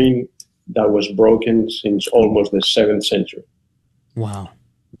Spain that was broken since almost the 7th century. Wow.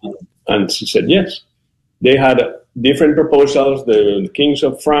 And she said yes. They had different proposals. The kings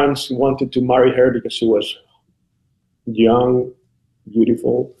of France wanted to marry her because she was young,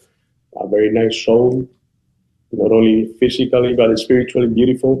 beautiful, a very nice soul, not only physically but spiritually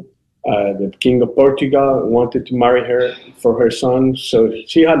beautiful. The king of Portugal wanted to marry her for her son. So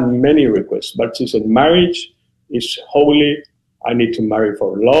she had many requests, but she said marriage is holy. I need to marry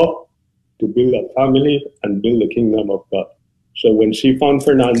for love, to build a family and build the kingdom of God. So when she found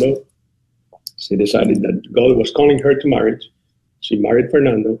Fernando, she decided that God was calling her to marriage. She married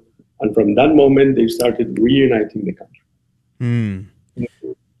Fernando, and from that moment, they started reuniting the country. Mm.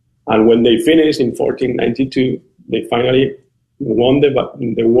 And when they finished in 1492, they finally won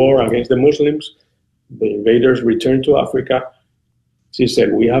the war against the Muslims. The invaders returned to Africa. She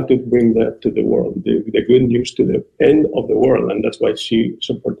said, we have to bring that to the world, the good news to the end of the world. And that's why she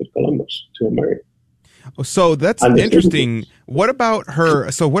supported Columbus to America. So that's interesting. What about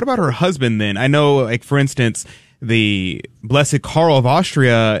her? So what about her husband then? I know, like, for instance, the Blessed Karl of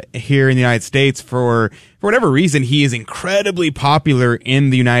Austria here in the United States, for whatever reason, he is incredibly popular in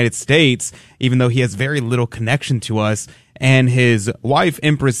the United States, even though he has very little connection to us. And his wife,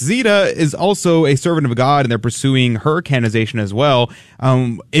 Empress Zita, is also a servant of God, and they're pursuing her canonization as well.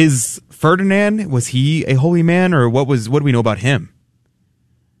 Is Ferdinand, was he a holy man, or what do we know about him?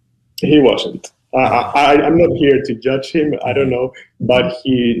 He wasn't. I'm not here to judge him. I don't know, but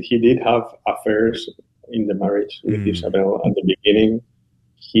he did have affairs in the marriage with Isabel at the beginning.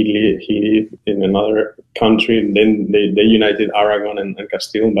 He lived in another country, and then they united Aragon and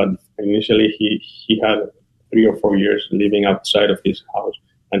Castile. But initially, he had 3 or 4 years living outside of his house,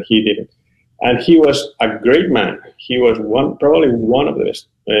 and he did it. And he was a great man. He was probably one of the best.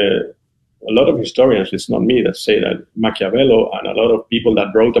 A lot of historians, it's not me, that say that Machiavelli and a lot of people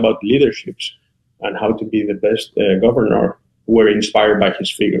that wrote about leaderships and how to be the best governor were inspired by his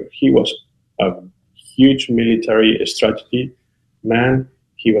figure. He was a huge military strategy man.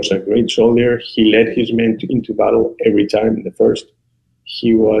 He was a great soldier. He led his men into battle every time. The first,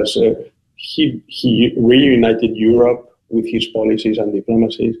 he was he reunited Europe with his policies and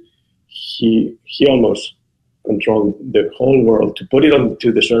diplomacies. He almost controlled the whole world to put it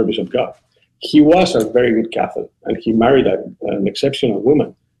to the service of God. He was a very good Catholic, and he married an exceptional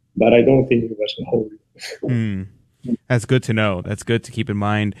woman, but I don't think he was a holy. That's good to know. That's good to keep in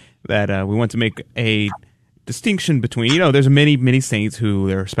mind, that we want to make a distinction between, there's many saints who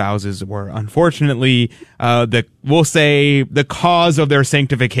their spouses were unfortunately we'll say the cause of their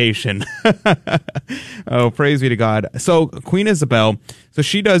sanctification. Oh, praise be to God. So Queen Isabel, so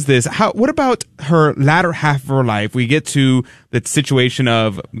she does this. What about her latter half of her life? We get to the situation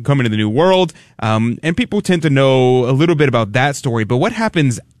of coming to the New World, and people tend to know a little bit about that story, but what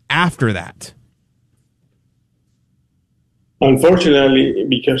happens after that? Unfortunately,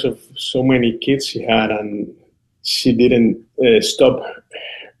 because of so many kids she had, and she didn't stop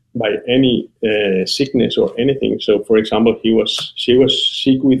by any sickness or anything. So, for example, she was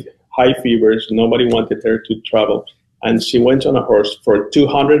sick with high fevers. Nobody wanted her to travel, and she went on a horse for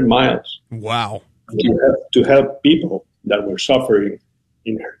 200 miles. Wow! To help people that were suffering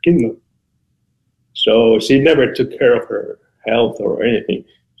in her kingdom. So she never took care of her health or anything.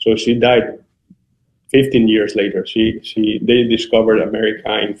 So she died 15 years later. They discovered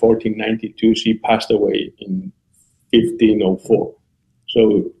America in 1492. She passed away in 1504.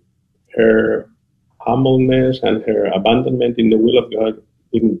 So her humbleness and her abandonment in the will of God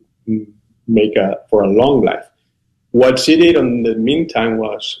didn't make for a long life. What she did in the meantime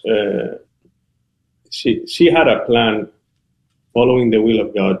was she had a plan following the will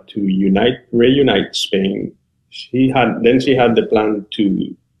of God to reunite Spain. She had the plan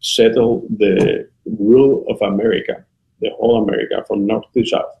to settle the rule of America, the whole America, from north to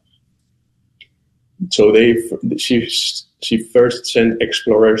south. So she first sent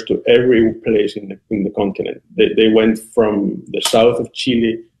explorers to every place in the continent. They went from the south of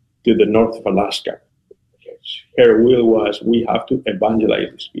Chile to the north of Alaska. Her will was, we have to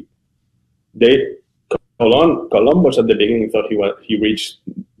evangelize these people. Columbus at the beginning thought he reached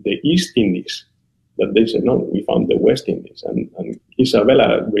the East Indies. But they said, no, we found the West Indies. And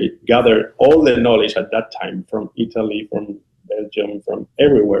Isabella gathered all the knowledge at that time from Italy, from Belgium, from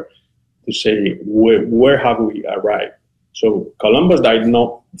everywhere, to say, where have we arrived? So Columbus died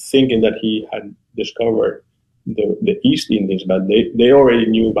not thinking that he had discovered the East Indies, but they already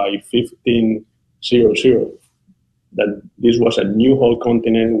knew by 1500 that this was a new whole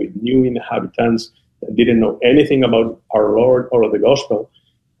continent with new inhabitants that didn't know anything about our Lord or the gospel.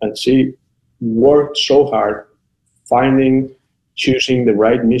 And she worked so hard choosing the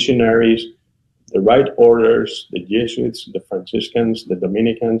right missionaries, the right orders, the Jesuits, the Franciscans, the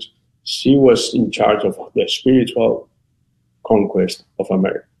Dominicans. She was in charge of the spiritual conquest of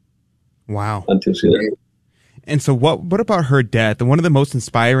America. Wow. Until she died. And so what about her death? And one of the most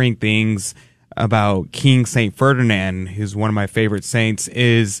inspiring things about King Saint Ferdinand, who's one of my favorite saints,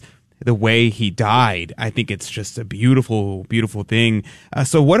 is the way he died. I think it's just a beautiful, beautiful thing.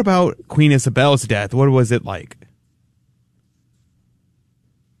 So what about Queen Isabel's death? What was it like?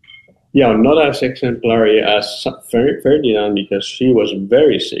 Yeah, not as exemplary as Ferdinand, because she was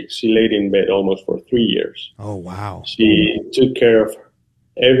very sick. She laid in bed almost for 3 years. Oh, wow. She took care of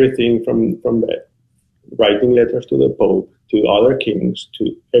everything from bed, writing letters to the Pope, to other kings,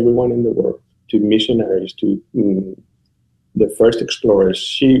 to everyone in the world, to missionaries, to the first explorers.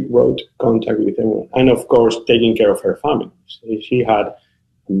 She wrote contact with everyone. And, of course, taking care of her family. She had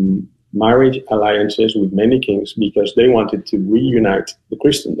marriage alliances with many kings because they wanted to reunite the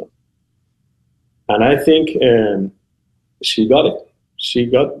Christendom. And I think she got it. She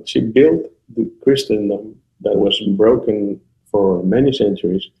built the Christendom that was broken for many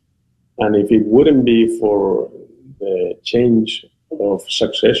centuries. And if it wouldn't be for the change of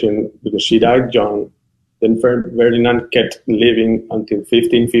succession, because she died young, then Ferdinand kept living until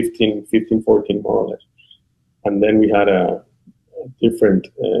 1515, 1514, more or less. And then we had a different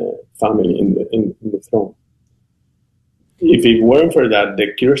family in the throne. If it weren't for that,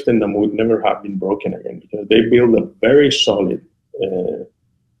 the Christendom would never have been broken again, because they built a very solid, and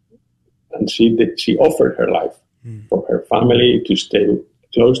she offered her life for her family to stay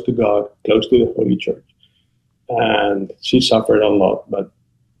close to God, close to the Holy Church. And she suffered a lot, but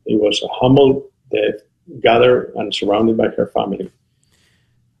it was a humble death, gathered and surrounded by her family,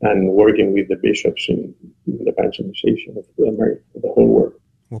 and working with the bishops in the evangelization of the whole world.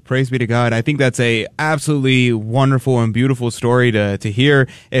 Well, praise be to God. I think that's a absolutely wonderful and beautiful story to hear.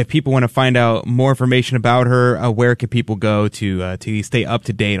 If people want to find out more information about her, where can people go to stay up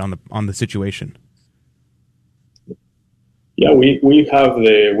to date on the situation? Yeah, we have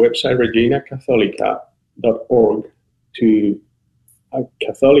the website reginacatholica.org.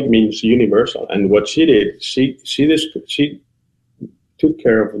 Catholic means universal, and what she did, she took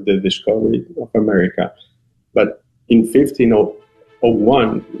care of the discovery of America, but in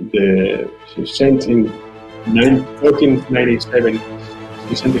 1501, she sent in 1497,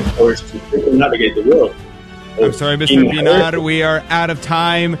 she sent explorers to circumnavigate the world. I'm sorry, Mr. Pinard, we are out of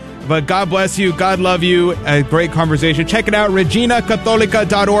time, but God bless you. God love you. A great conversation. Check it out,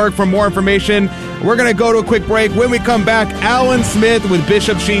 reginacatholica.org for more information. We're going to go to a quick break. When we come back, Alan Smith with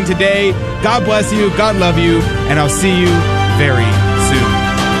Bishop Sheen today. God bless you. God love you. And I'll see you very soon.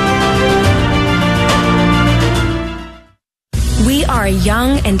 We are a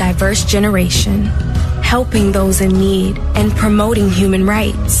young and diverse generation, helping those in need and promoting human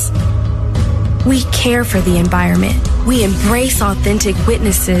rights. We care for the environment. We embrace authentic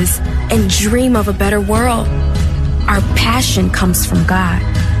witnesses and dream of a better world. Our passion comes from God,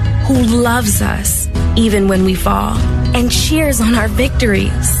 who loves us even when we fall and cheers on our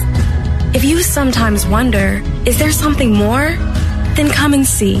victories. If you sometimes wonder, is there something more? Then come and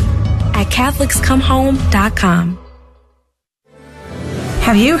see at CatholicsComeHome.com.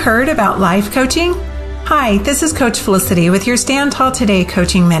 Have you heard about life coaching? Hi, this is Coach Felicity with your Stand Tall Today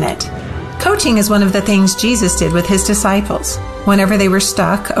Coaching Minute. Coaching is one of the things Jesus did with his disciples. Whenever they were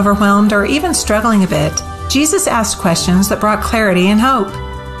stuck, overwhelmed, or even struggling a bit, Jesus asked questions that brought clarity and hope.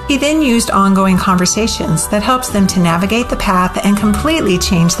 He then used ongoing conversations that helps them to navigate the path and completely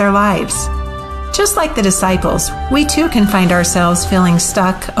change their lives. Just like the disciples, we too can find ourselves feeling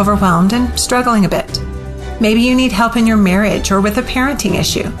stuck, overwhelmed, and struggling a bit. Maybe you need help in your marriage or with a parenting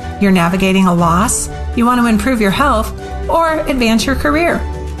issue. You're navigating a loss, you want to improve your health, or advance your career.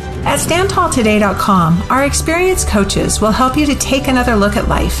 At StandTallToday.com, our experienced coaches will help you to take another look at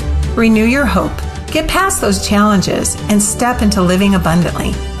life, renew your hope, get past those challenges, and step into living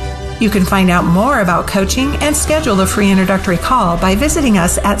abundantly. You can find out more about coaching and schedule a free introductory call by visiting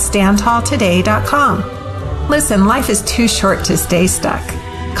us at StandTallToday.com. Listen, life is too short to stay stuck.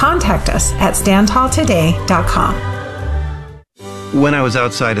 Contact us at StandTallToday.com. When I was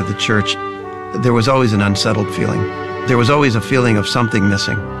outside of the church, there was always an unsettled feeling. There was always a feeling of something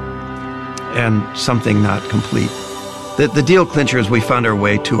missing and something not complete. The deal clincher is we found our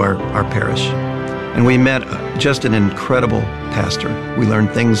way to our parish, and we met just an incredible pastor. We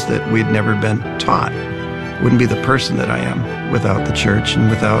learned things that we'd never been taught. Wouldn't be the person that I am without the church and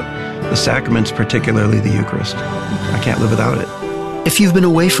without the sacraments, particularly the Eucharist. I can't live without it. If you've been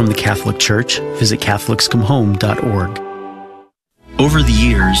away from the Catholic Church, visit CatholicsComeHome.org. Over the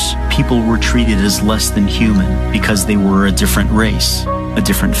years, people were treated as less than human because they were a different race, a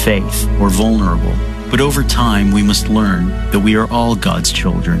different faith, or vulnerable. But over time, we must learn that we are all God's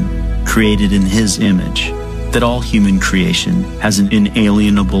children, created in His image, that all human creation has an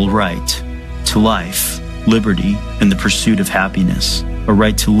inalienable right to life, liberty, and the pursuit of happiness, a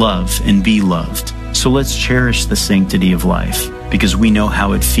right to love and be loved. So let's cherish the sanctity of life, because we know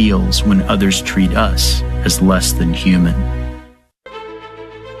how it feels when others treat us as less than human.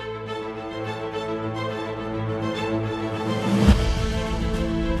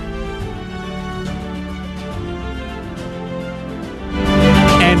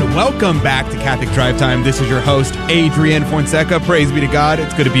 Welcome back to Catholic Drive Time. This is your host, Adrian Fonseca. Praise be to God.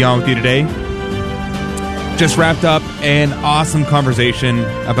 It's good to be on with you today. Just wrapped up an awesome conversation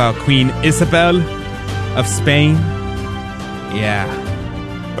about Queen Isabel of Spain. Yeah,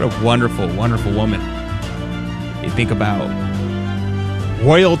 what a wonderful, wonderful woman. You think about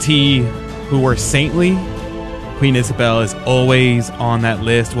royalty who were saintly. Queen Isabel is always on that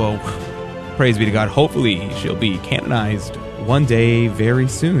list. Well, praise be to God. Hopefully she'll be canonized one day very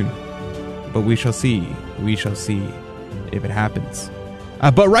soon. But we shall see. We shall see if it happens.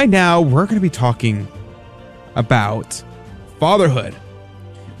 But right now, we're going to be talking about fatherhood.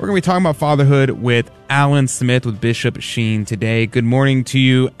 We're going to be talking about fatherhood with Alan Smith with Bishop Sheen today. Good morning to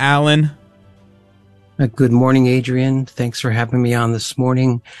you, Alan. Good morning, Adrian. Thanks for having me on this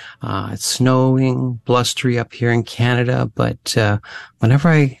morning. It's snowing, blustery up here in Canada, but whenever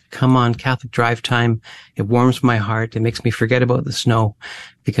I come on Catholic Drive Time, it warms my heart. It makes me forget about the snow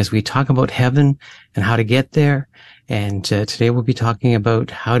because we talk about heaven and how to get there. And today we'll be talking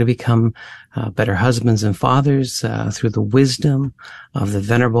about how to become better husbands and fathers through the wisdom of the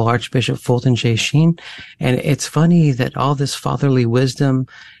Venerable Archbishop Fulton J. Sheen. And it's funny that all this fatherly wisdom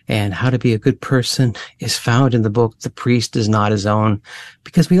and how to be a good person is found in the book, The Priest is Not His Own,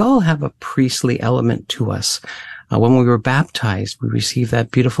 because we all have a priestly element to us. When we were baptized, we received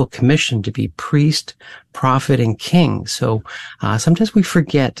that beautiful commission to be priest, prophet, and king. So sometimes we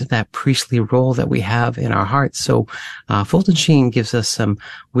forget that priestly role that we have in our hearts. So Fulton Sheen gives us some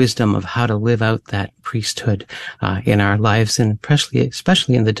wisdom of how to live out that priesthood in our lives, and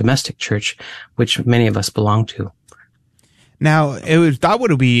especially in the domestic church, which many of us belong to. Now, I thought it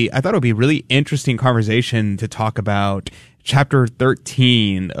would be a really interesting conversation to talk about chapter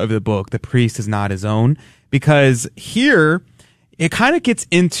 13 of the book, The Priest is Not His Own, because here it kind of gets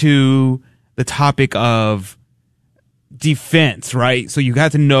into the topic of defense, right? So you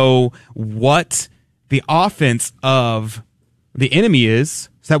got to know what the offense of the enemy is,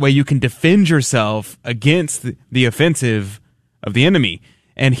 so that way you can defend yourself against the offensive of the enemy.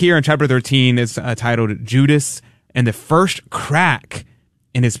 And here in chapter 13 is titled Judas and the First Crack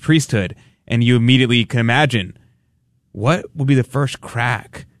in His Priesthood. And you immediately can imagine, what will be the first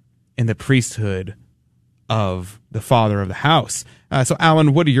crack in the priesthood of the father of the house? So,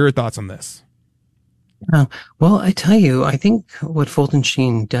 Alan, what are your thoughts on this? Well, I tell you, I think what Fulton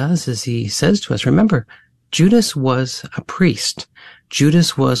Sheen does is he says to us, remember, Judas was a priest.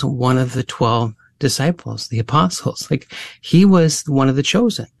 Judas was one of the 12 disciples, the apostles. Like, he was one of the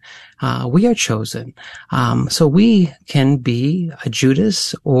chosen. We are chosen. So we can be a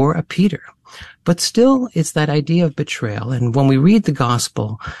Judas or a Peter. But still, it's that idea of betrayal. And when we read the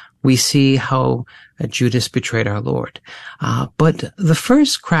gospel, we see how Judas betrayed our Lord. But the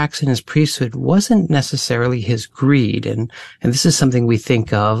first cracks in his priesthood wasn't necessarily his greed. And this is something we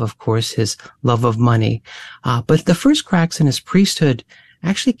think of course, his love of money. But the first cracks in his priesthood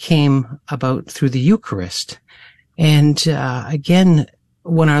actually came about through the Eucharist. And again,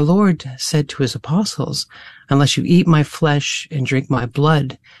 when our Lord said to his apostles, unless you eat my flesh and drink my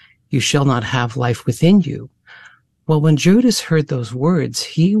blood, you shall not have life within you. Well, when Judas heard those words,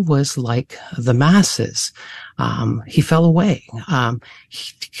 he was like the masses. He fell away.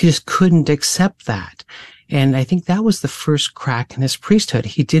 He just couldn't accept that. And I think that was the first crack in his priesthood.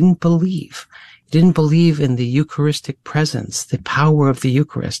 He didn't believe. He didn't believe in the Eucharistic presence, the power of the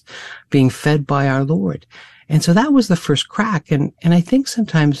Eucharist, being fed by our Lord. And so that was the first crack. And I think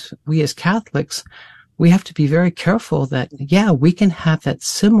sometimes we as Catholics, we have to be very careful that, yeah, we can have that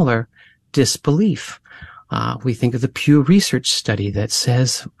similar disbelief. We think of the Pew Research study that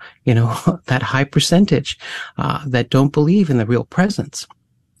says, that high percentage that don't believe in the real presence.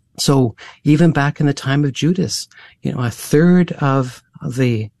 So even back in the time of Judas, a third of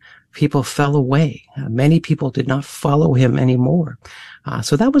the people fell away. Many people did not follow him anymore.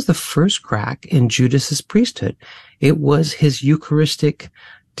 So that was the first crack in Judas's priesthood. It was his Eucharistic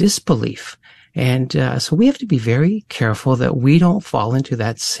disbelief. And so we have to be very careful that we don't fall into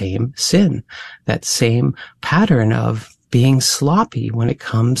that same sin, that same pattern of being sloppy when it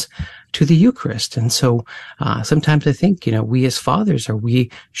comes to the Eucharist. And so sometimes I think, we as fathers, are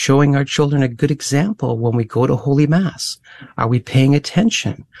we showing our children a good example when we go to Holy Mass? Are we paying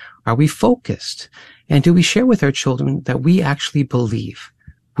attention? Are we focused? And do we share with our children that we actually believe?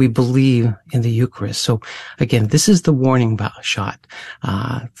 We believe in the Eucharist. So again, this is the warning shot.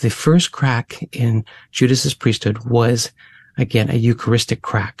 The first crack in Judas's priesthood was, again, a Eucharistic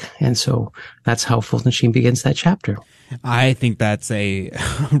crack. And so that's how Fulton Sheen begins that chapter. I think that's a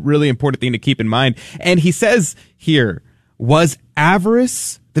really important thing to keep in mind. And he says here, was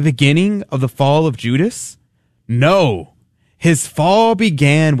avarice the beginning of the fall of Judas? No. His fall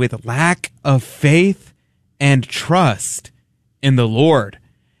began with lack of faith and trust in the Lord.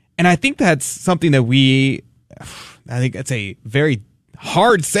 And I think that's something that I think that's a very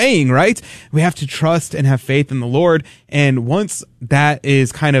hard saying, right? We have to trust and have faith in the Lord. And once that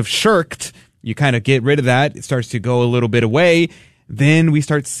is kind of shirked, you kind of get rid of that. It starts to go a little bit away. Then we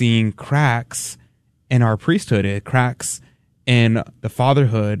start seeing cracks in our priesthood, cracks in the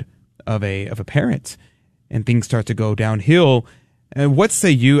fatherhood of a parent, and things start to go downhill. And what say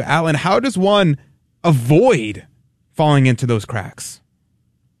you, Alan? How does one avoid falling into those cracks?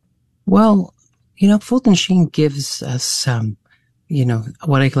 Well, Fulton Sheen gives us,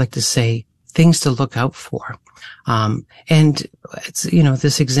 what I like to say, things to look out for. And it's,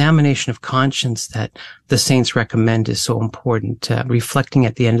 this examination of conscience that the saints recommend is so important, reflecting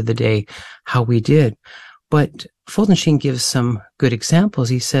at the end of the day how we did. But Fulton Sheen gives some good examples.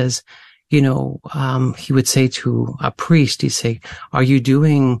 He says, he would say to a priest, he'd say, are you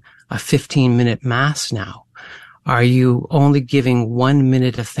doing a 15-minute mass now? Are you only giving 1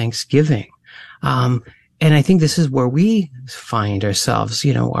 minute of thanksgiving? And I think this is where we find ourselves,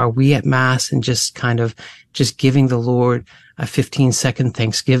 are we at mass and just kind of just giving the Lord a 15-second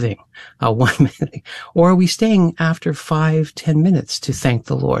thanksgiving, 1 minute, or are we staying after 5-10 minutes to thank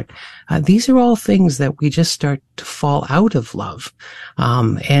the Lord? These are all things that we just start to fall out of love.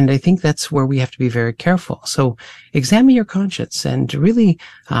 And I think that's where we have to be very careful. So examine your conscience and really,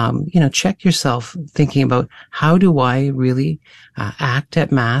 check yourself thinking about how do I really act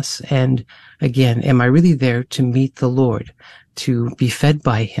at mass? And again, am I really there to meet the Lord, to be fed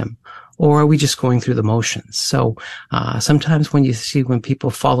by him? Or are we just going through the motions? So sometimes when people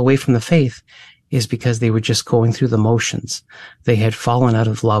fall away from the faith is because they were just going through the motions. They had fallen out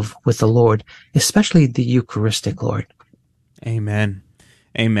of love with the Lord, especially the Eucharistic Lord. Amen.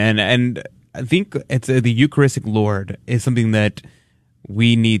 Amen. And I think the Eucharistic Lord is something that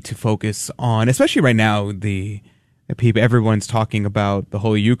we need to focus on, especially right now. Everyone's talking about the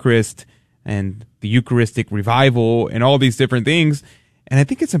Holy Eucharist and the Eucharistic revival and all these different things. And I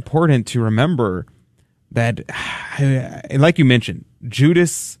think it's important to remember that, like you mentioned,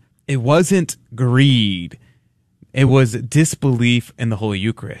 Judas, it wasn't greed. It was disbelief in the Holy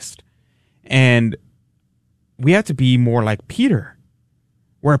Eucharist. And we have to be more like Peter,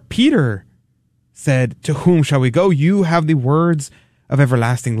 where Peter said, to whom shall we go? You have the words of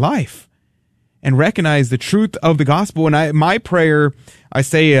everlasting life. And recognize the truth of the gospel. And my prayer, I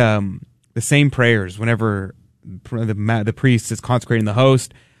say the same prayers whenever the priest is consecrating the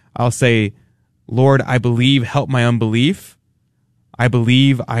host. I'll say, Lord, I believe, help my unbelief. I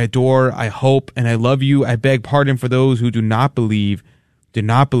believe, I adore, I hope, and I love you. I beg pardon for those who do not believe, do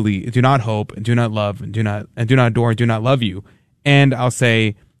not hope, and do not love, and do not adore, and do not love you. And I'll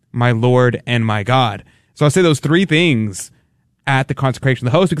say, my Lord and my God. So I'll say those three things at the consecration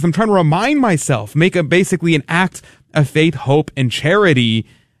of the host because I'm trying to remind myself, make basically an act of faith, hope, and charity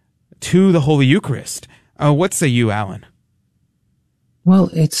to the Holy Eucharist. What say you, Alan?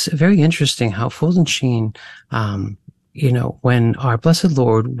 Well, it's very interesting how Fulton Sheen, when our Blessed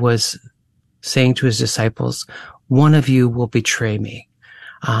Lord was saying to his disciples, one of you will betray me.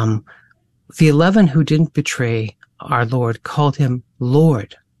 The 11 who didn't betray our Lord called him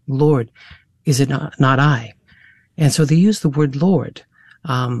Lord. Lord, is it not I? And so they used the word Lord.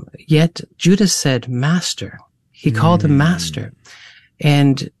 Yet Judas said Master. He called him Master.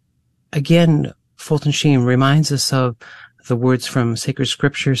 And again, Fulton Sheen reminds us of the words from sacred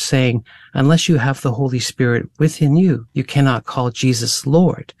scripture saying, unless you have the Holy Spirit within you, you cannot call Jesus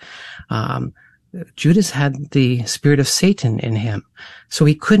Lord. Judas had the spirit of Satan in him, so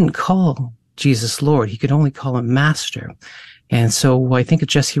he couldn't call Jesus Lord. He could only call him Master. And so I think of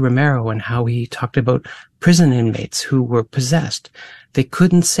Jesse Romero and how he talked about prison inmates who were possessed. They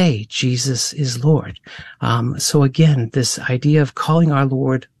couldn't say Jesus is Lord. So again, this idea of calling our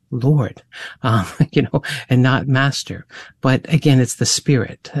Lord Lord, and not Master. But again, it's the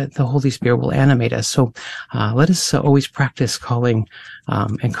Spirit. The Holy Spirit will animate us. So let us always practice calling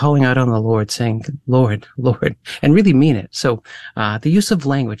and calling out on the Lord, saying, Lord, Lord, and really mean it. So the use of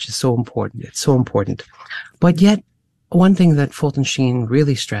language is so important. It's so important. But yet, one thing that Fulton Sheen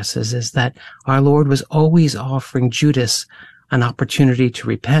really stresses is that our Lord was always offering Judas an opportunity to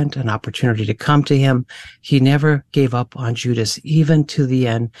repent, an opportunity to come to him. He never gave up on Judas, even to the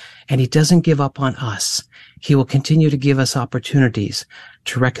end, and he doesn't give up on us. He will continue to give us opportunities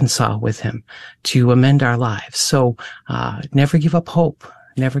to reconcile with him, to amend our lives. So never give up hope.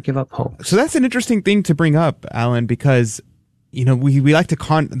 Never give up hope. So that's an interesting thing to bring up, Alan, because we like to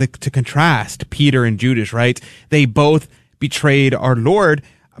contrast Peter and Judas, right? They both betrayed our Lord.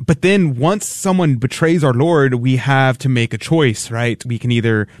 But then once someone betrays our Lord, we have to make a choice, right? We can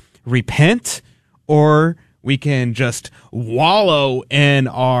either repent or we can just wallow in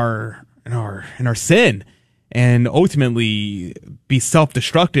our sin and ultimately be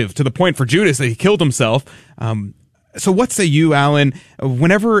self-destructive to the point for Judas that he killed himself. So what say you, Alan,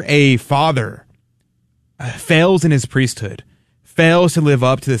 whenever a father fails in his priesthood, fails to live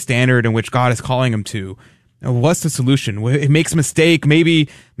up to the standard in which God is calling him to, what's the solution? It makes a mistake. Maybe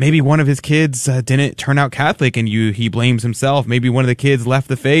one of his kids didn't turn out Catholic and he blames himself. Maybe one of the kids left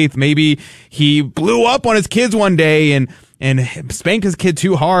the faith. Maybe he blew up on his kids one day and spanked his kid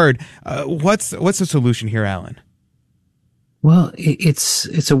too hard. What's the solution here, Alan? Well,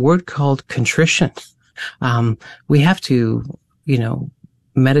 it's a word called contrition. We have to,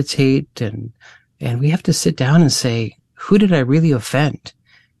 meditate and we have to sit down and say, who did I really offend?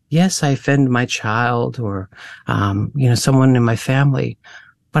 Yes, I offend my child or, someone in my family,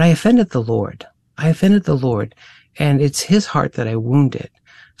 but I offended the Lord. And it's his heart that I wounded.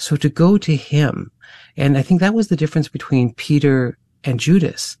 So to go to him, and I think that was the difference between Peter and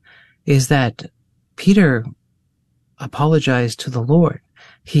Judas, is that Peter apologized to the Lord.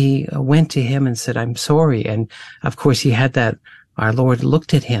 He went to him and said, I'm sorry. And of course he had that, our Lord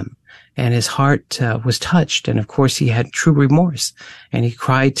looked at him and his heart was touched. And of course he had true remorse and he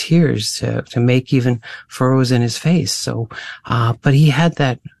cried tears to make even furrows in his face. So, but he had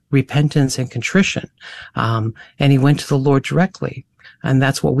that repentance and contrition. And he went to the Lord directly. And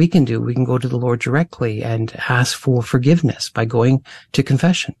that's what we can do. We can go to the Lord directly and ask for forgiveness by going to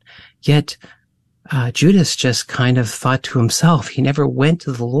confession. Yet, Judas just kind of thought to himself. He never went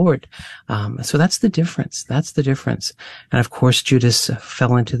to the Lord. So that's the difference. And of course, Judas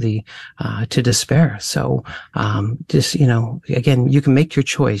fell into to despair. So, again, you can make your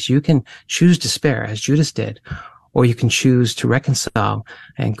choice. You can choose despair as Judas did, or you can choose to reconcile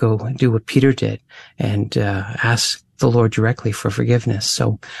and go and do what Peter did and, ask the Lord directly for forgiveness.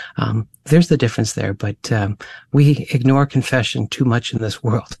 So, there's the difference there, but, we ignore confession too much in this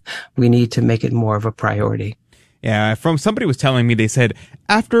world. We need to make it more of a priority. Yeah. From somebody was telling me, they said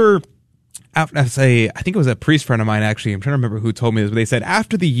after I think it was a priest friend of mine, actually, I'm trying to remember who told me this, but they said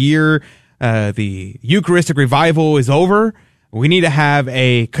after the year, the Eucharistic revival is over, we need to have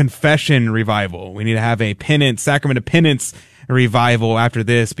a confession revival. We need to have a sacrament of penance revival after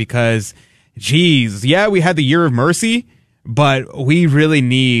this because, geez, yeah, we had the year of mercy, but we really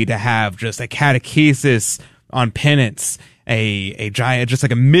need to have just a catechesis on penance, a giant, just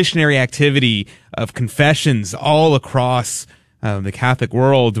like a missionary activity of confessions all across the Catholic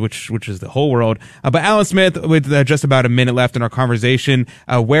world, which is the whole world. But Alan Smith, with just about a minute left in our conversation,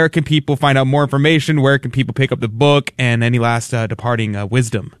 where can people find out more information? Where can people pick up the book and any last departing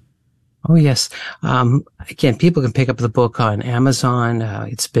wisdom? Oh, yes. Again, people can pick up the book on Amazon.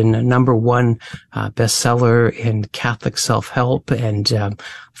 It's been a number one bestseller in Catholic self-help and,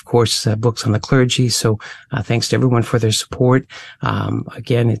 of course, books on the clergy. So thanks to everyone for their support.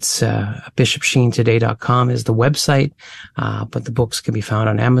 Again, it's bishopsheentoday.com is the website, but the books can be found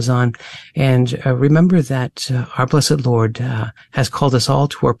on Amazon. And remember that our blessed Lord has called us all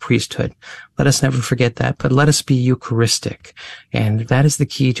to our priesthood. Let us never forget that, but let us be Eucharistic. And that is the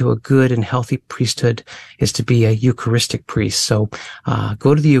key to a good and healthy priesthood, is to be a Eucharistic priest. So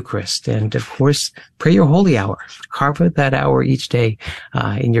go to the Eucharist and, of course, pray your holy hour. Carve out that hour each day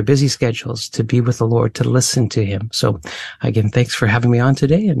in your busy schedules to be with the Lord, to listen to him. So, again, thanks for having me on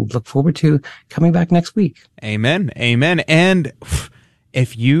today and look forward to coming back next week. Amen. Amen. And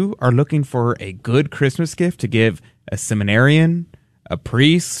if you are looking for a good Christmas gift to give a seminarian, a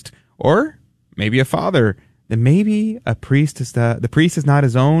priest, or maybe a father, then maybe the priest is not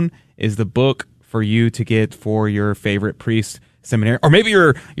his own is the book for you to get for your favorite priest, seminary, or maybe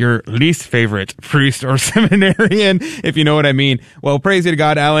your least favorite priest or seminarian, if you know what I mean. Well, praise be to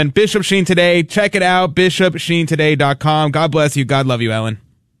God, Alan. Bishop Sheen Today. Check it out, bishopsheentoday.com. God bless you. God love you, Alan.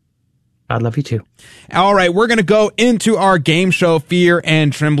 God love you too. All right, we're going to go into our game show, Fear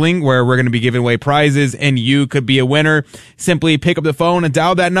and Trembling, where we're going to be giving away prizes, and you could be a winner. Simply pick up the phone and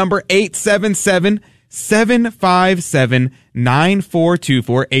dial that number,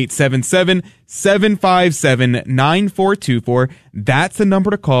 877-757-9424, 877-757-9424. That's the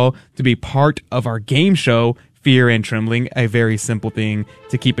number to call to be part of our game show, Fear and Trembling, a very simple thing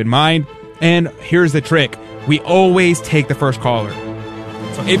to keep in mind. And here's the trick. We always take the first caller.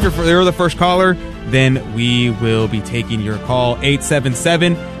 So if you're the first caller, then we will be taking your call,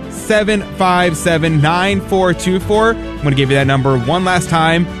 877-757-9424. I'm going to give you that number one last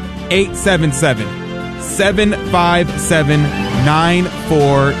time,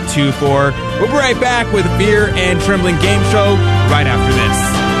 877-757-9424. We'll be right back with Fear and Trembling Game Show right after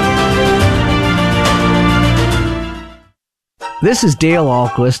this. This is Dale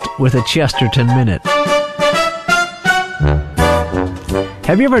Ahlquist with a Chesterton Minute.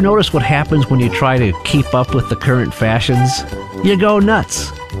 Have you ever noticed what happens when you try to keep up with the current fashions? You go nuts.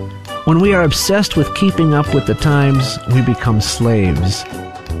 When we are obsessed with keeping up with the times, we become slaves.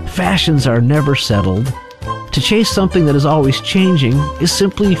 Fashions are never settled. To chase something that is always changing is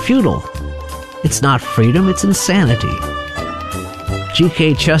simply futile. It's not freedom, it's insanity.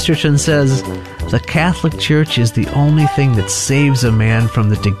 G.K. Chesterton says, "The Catholic Church is the only thing that saves a man from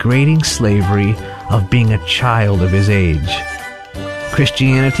the degrading slavery of being a child of his age."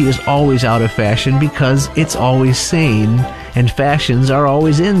 Christianity is always out of fashion because it's always sane, and fashions are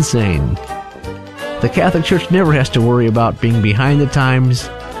always insane. The Catholic Church never has to worry about being behind the times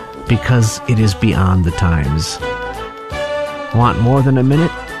because it is beyond the times. Want more than a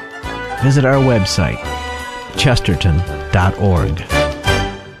minute? Visit our website, chesterton.org.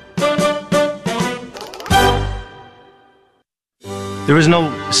 There was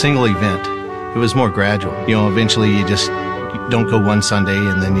no single event. It was more gradual. Eventually you just don't go one Sunday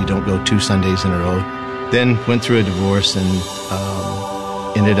and then you don't go 2 Sundays in a row. Then went through a divorce and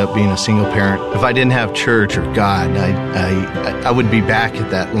ended up being a single parent. If I didn't have church or God, I would be back at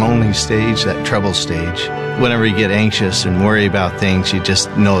that lonely stage, that trouble stage. Whenever you get anxious and worry about things, you just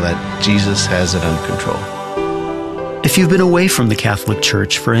know that Jesus has it under control. If you've been away from the Catholic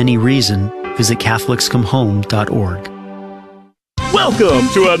Church for any reason, visit CatholicsComeHome.org. Welcome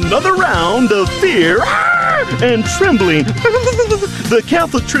to another round of fear and trembling. The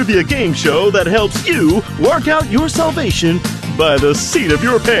Catholic Trivia Game Show that helps you work out your salvation by the seat of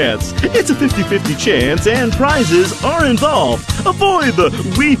your pants. It's a 50-50 chance and prizes are involved. Avoid the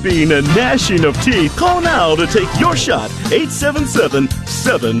weeping and gnashing of teeth. Call now to take your shot.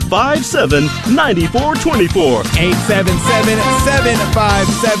 877-757-9424.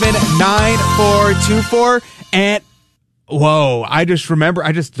 877-757-9424. And whoa, I just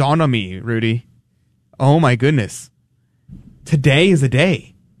dawned on me, Rudy. Oh my goodness. Today is the day.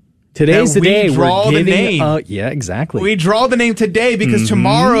 Today's the day. Draw the name. Yeah, exactly. We draw the name today because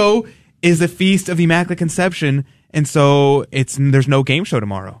tomorrow is the Feast of Immaculate Conception, and so there's no game show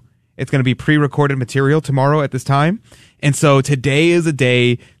tomorrow. It's going to be pre-recorded material tomorrow at this time, and so today is the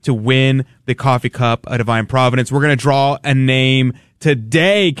day to win the coffee cup of Divine Providence. We're going to draw a name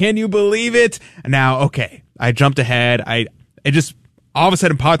today. Can you believe it? Now, okay, I jumped ahead. It just all of a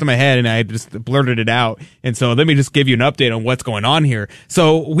sudden popped in my head and I just blurted it out. And so let me just give you an update on what's going on here.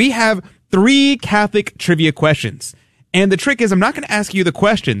 So we have 3 Catholic trivia questions. And the trick is I'm not going to ask you the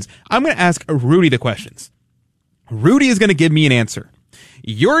questions. I'm going to ask Rudy the questions. Rudy is going to give me an answer.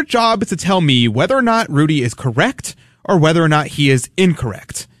 Your job is to tell me whether or not Rudy is correct or whether or not he is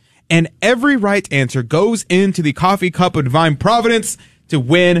incorrect. And every right answer goes into the coffee cup of Divine Providence to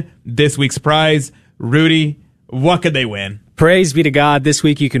win this week's prize. Rudy, what could they win? Praise be to God. This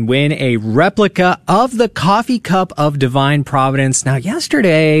week you can win a replica of the coffee cup of Divine Providence. Now,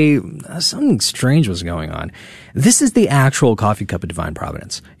 yesterday, something strange was going on. This is the actual coffee cup of Divine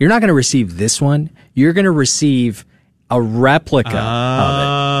Providence. You're not going to receive this one. You're going to receive a replica of it.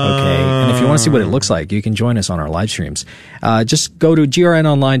 Okay. And if you want to see what it looks like, you can join us on our live streams. Just go to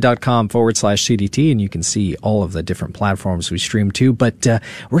grnonline.com/CDT and you can see all of the different platforms we stream to. But,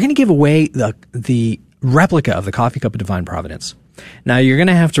 we're going to give away the replica of the coffee cup of Divine Providence. Now, you're going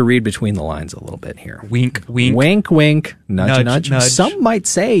to have to read between the lines a little bit here. Wink, wink. Wink, wink. Nudge, nudge. Some might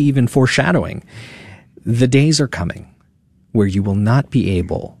say even foreshadowing. The days are coming where you will not be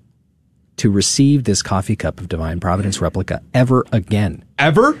able to receive this coffee cup of Divine Providence replica ever again.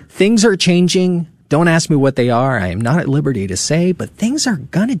 Ever? Things are changing. Don't ask me what they are. I am not at liberty to say, but things are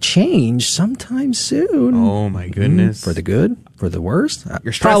going to change sometime soon. Oh, my goodness. For the good? For the worst?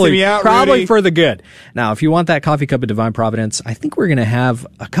 You're stressing me out, Probably Rudy. for the good. Now, if you want that coffee cup of Divine Providence, I think we're going to have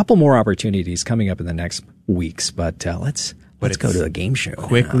a couple more opportunities coming up in the next weeks. But let's go to a game show.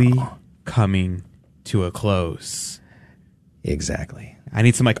 Quickly coming to a close. Exactly. I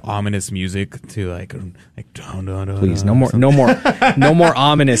need some ominous music to like dun, dun, dun, please, no more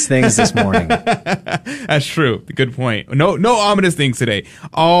ominous things this morning. That's true. Good point. No ominous things today.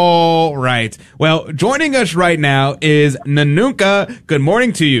 All right. Well, joining us right now is Nanunka. Good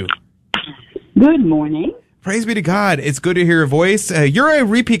morning to you. Good morning. Praise be to God. It's good to hear your voice. You're a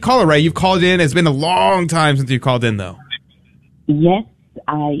repeat caller, right? You've called in. It's been a long time since you called in, though. Yes,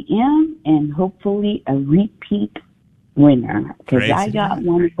 I am, and hopefully a repeat winner, because I got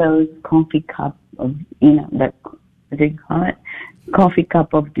one of those coffee cup of, what do you call it? Coffee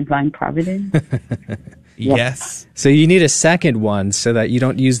cup of Divine Providence. Yes. So you need a second one so that you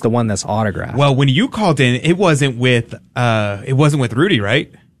don't use the one that's autographed. Well, when you called in, it wasn't with Rudy,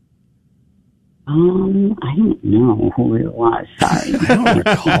 right? I don't know who it was. Sorry. I don't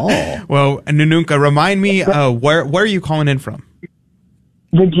recall. Well, Nanunka, remind me, where are you calling in from?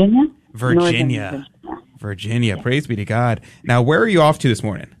 Virginia. Virginia. Praise be to God. Now, where are you off to this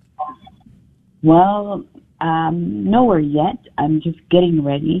morning? Well, nowhere yet. I'm just getting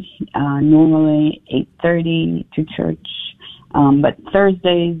ready. Normally 8:30 to church, but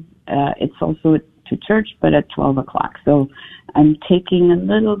Thursdays it's also to church, but at 12 o'clock. So I'm taking a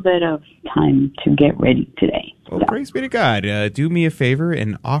little bit of time to get ready today. Well, praise be to God. Do me a favor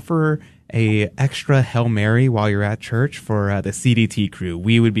and offer a extra Hail Mary while you're at church for the CDT crew.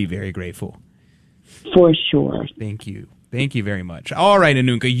 We would be very grateful. For sure. Thank you. Thank you very much. All right,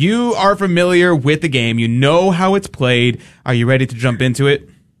 Nanunka, you are familiar with the game. You know how it's played. Are you ready to jump into it?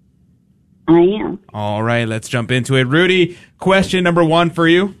 I am. All right, let's jump into it. Rudy, question number 1 for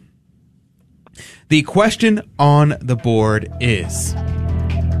you. The question on the board is,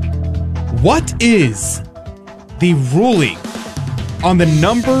 what is the ruling on the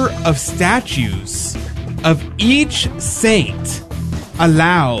number of statues of each saint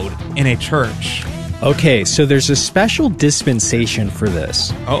allowed in a church? Okay, so there's a special dispensation for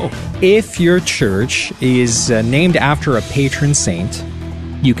this. Oh. If your church is named after a patron saint,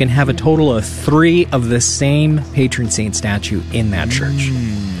 you can have a total of 3 of the same patron saint statue in that church.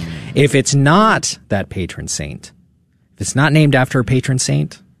 If it's not that patron saint, if it's not named after a patron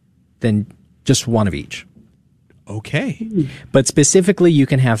saint, then just 1 of each. Okay. But specifically, you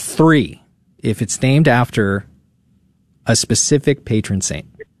can have 3 if it's named after a specific patron saint.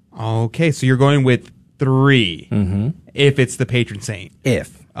 Okay, so you're going with 3 if it's the patron saint.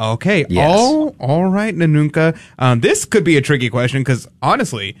 If. Okay. Yes. All right, Nanunka. This could be a tricky question because,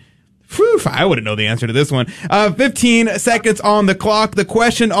 honestly, I wouldn't know the answer to this one. 15 seconds on the clock. The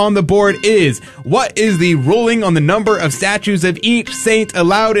question on the board is, what is the ruling on the number of statues of each saint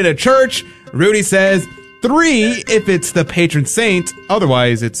allowed in a church? Rudy says 3 if it's the patron saint.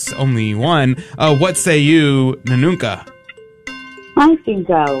 Otherwise, it's only 1. What say you, Nanunka? I think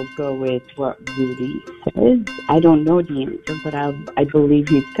I'll go with what Rudy says. I don't know the answer, but I believe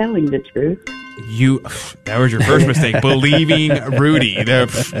he's telling the truth. That was your first mistake, believing Rudy.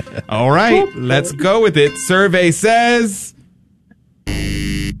 All right, let's go with it. Survey says,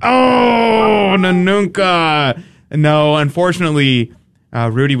 oh, Nanunka. No, unfortunately,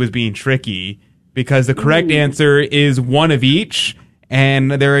 Rudy was being tricky because the correct answer is 1 of each,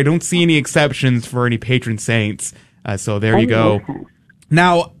 and I don't see any exceptions for any patron saints. So there you go.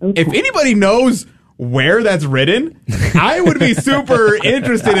 Now, if anybody knows where that's written, I would be super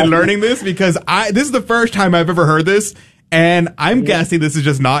interested in learning this because this is the first time I've ever heard this, and I'm guessing this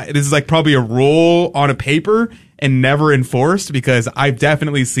is like probably a rule on a paper and never enforced because I've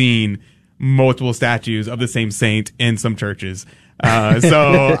definitely seen multiple statues of the same saint in some churches.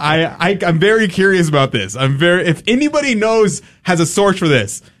 So I'm very curious about this. If anybody has a source for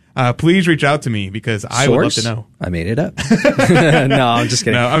this, please reach out to me because I would love to know. I made it up. No, I'm just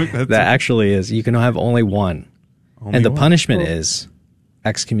kidding. That actually is. You can have only 1. And the punishment is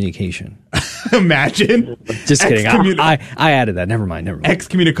excommunication. Imagine. Just kidding. I added that. Never mind.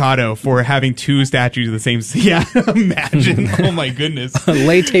 Excommunicado for having 2 statues of the same. Yeah, imagine. Oh my goodness.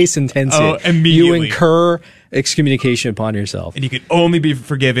 Late intensive. Oh, immediately. You incur excommunication upon yourself. And you can only be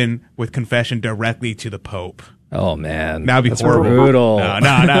forgiven with confession directly to the Pope. Oh man, that'd be horrible. Brutal. No,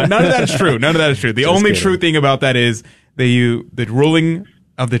 none of that is true. None of that is true. The only true thing about that is the ruling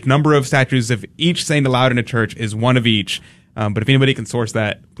of the number of statues of each saint allowed in a church is 1 of each. But if anybody can source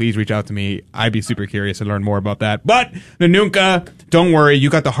that, please reach out to me. I'd be super curious to learn more about that. But Nanunka, don't worry, you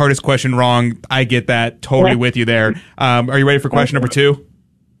got the hardest question wrong. I get that. Totally with you there. Are you ready for question number 2?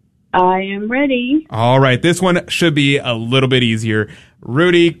 I am ready. All right, this one should be a little bit easier.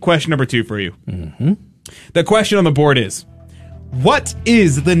 Rudy, question number 2 for you. The question on the board is, what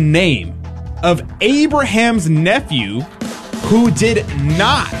is the name of Abraham's nephew who did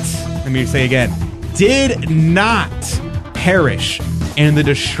not, let me say again, did not perish in the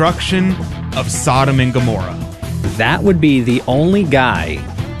destruction of Sodom and Gomorrah? That would be the only guy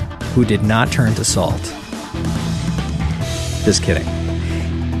who did not turn to salt. Just kidding.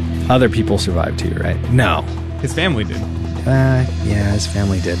 Other people survived too, right? No. His family did. Yeah, his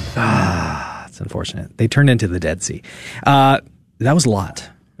family did. It's unfortunate. They turned into the Dead Sea. That was Lot.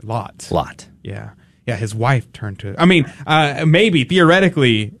 Lot. Yeah. Yeah, his wife turned to... I mean, maybe,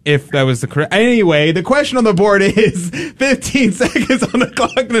 theoretically, if that was the correct... Anyway, the question on the board is 15 seconds on the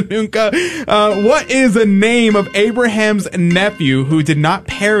clock, Nanunka. What is the name of Abraham's nephew who did not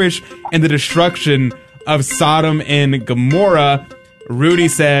perish in the destruction of Sodom and Gomorrah? Rudy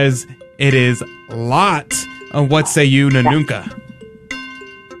says it is Lot. What say you, Nanunka?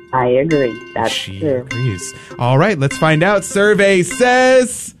 I agree. That's true. Agrees. All right, let's find out. Survey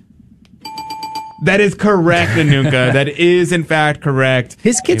says that is correct, Anunka. That is, in fact, correct.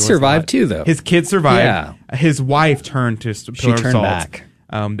 His kids survived too, though. His kids survived. Yeah. His wife turned to pillar of turned salt. back.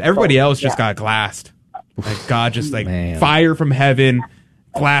 Everybody else just got glassed. Like God just fire from heaven,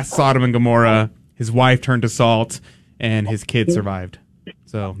 glassed Sodom and Gomorrah. His wife turned to salt, and his kids survived.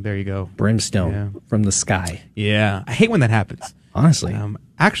 So there you go. Brimstone from the sky. Yeah. I hate when that happens. Honestly.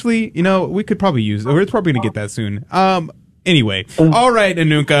 Actually, we could probably use it. We're probably going to get that soon. Anyway. All right,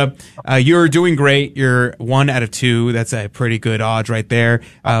 Anunka. You're doing great. You're 1 out of 2. That's a pretty good odds right there.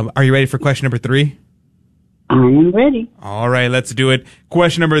 Are you ready for question number 3? I am ready. All right, let's do it.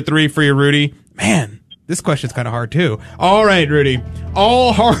 Question number 3 for you, Rudy. Man, this question's kind of hard, too. All right, Rudy.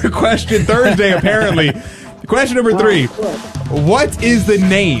 All hard question Thursday, apparently. Question number 3. What is the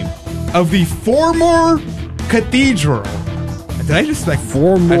name of the former cathedral? Did I just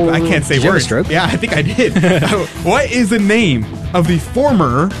former? I can't say words. Yeah, I think I did. What is the name of the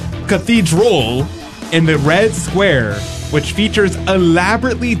former cathedral in the Red Square, which features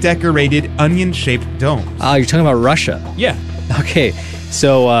elaborately decorated onion-shaped domes? Oh, you're talking about Russia. Yeah. Okay,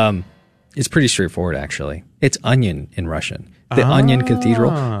 so it's pretty straightforward, actually. It's onion in Russian. The Onion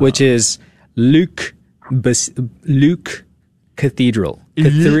Cathedral, which is Luke Cathedral.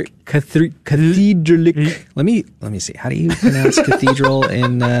 Cathedralic. Let me see. How do you pronounce cathedral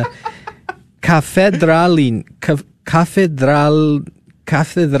in Cathedralny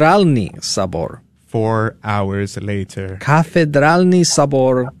Sabor? 4 hours later. Cathedralny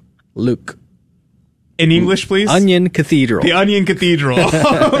Sabor Luke. In English, please? Onion Cathedral. The Onion Cathedral. All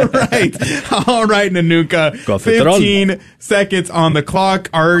right, Nanuka. 15 seconds on the clock.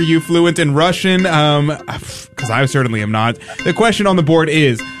 Are you fluent in Russian? Because I certainly am not. The question on the board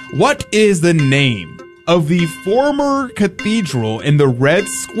is, what is the name of the former cathedral in the Red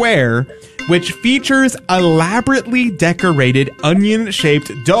Square, which features elaborately decorated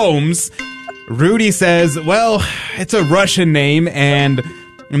onion-shaped domes? Rudy says, well, it's a Russian name, and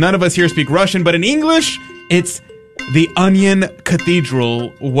none of us here speak Russian, but in English, it's the Onion Cathedral.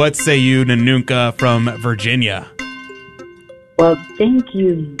 What say you, Nanuka from Virginia? Well, thank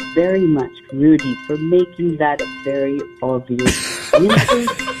you very much, Rudy, for making that a very obvious answer.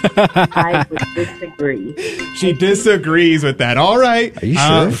 I would disagree. She disagrees with that. All right. Are you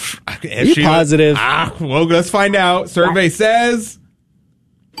sure? Are you positive? Well, let's find out. Survey says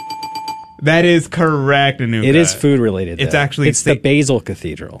that is correct, Nanuka. It is food related. It's though. actually it's the Basil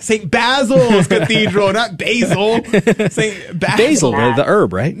Cathedral. St. Basil's Cathedral, not basil. St. Basil, the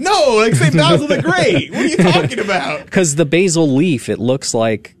herb, right? No, like St. Basil the Great. What are you talking about? Because the basil leaf, it looks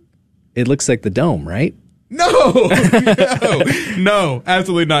like the dome, right? No,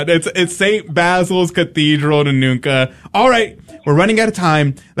 absolutely not. It's St. Basil's Cathedral, Nanuka. All right, we're running out of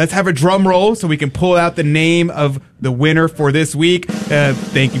time. Let's have a drum roll so we can pull out the name of the winner for this week.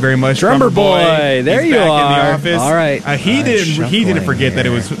 Thank you very much, Drummer Boy. There He's you back are. In the office. All right. He didn't forget that it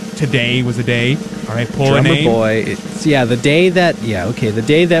was today was a day. All right, pull a name. Drummer Boy. The day that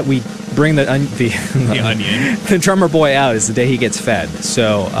we bring the onion, the Drummer Boy out is the day he gets fed.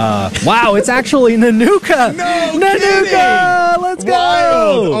 So, wow, it's actually Nanuka. Nanuka, let's go.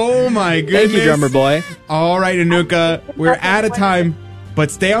 Wild. Oh my goodness. Thank you, Drummer Boy. All right, Nanuka, we're out of time. But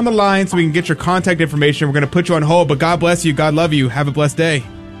stay on the line so we can get your contact information. We're going to put you on hold, but God bless you. God love you. Have a blessed day.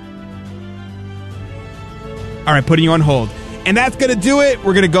 All right, putting you on hold. And that's going to do it.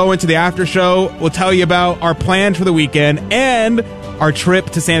 We're going to go into the after show. We'll tell you about our plans for the weekend and our trip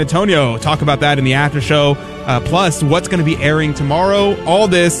to San Antonio. Talk about that in the after show. Plus, what's going to be airing tomorrow. All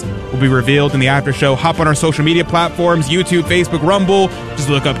this will be revealed in the after show. Hop on our social media platforms, YouTube, Facebook, Rumble. Just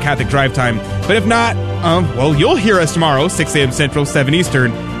look up Catholic Drive Time. But if not, well, you'll hear us tomorrow, 6 a.m. Central, 7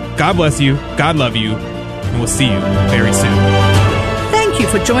 Eastern. God bless you. God love you. And we'll see you very soon. Thank you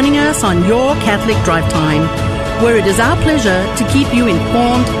for joining us on Your Catholic Drive Time, where it is our pleasure to keep you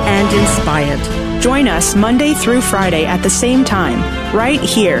informed and inspired. Join us Monday through Friday at the same time, right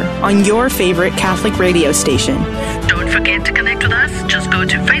here on your favorite Catholic radio station. Don't forget to connect with us. Just go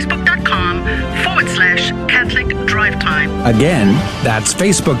to facebook.com/Catholic Drive Time. Again, that's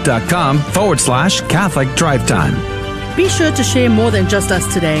facebook.com/Catholic Drive Time. Be sure to share more than just us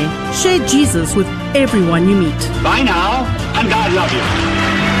today. Share Jesus with everyone you meet. Bye now, and God love you.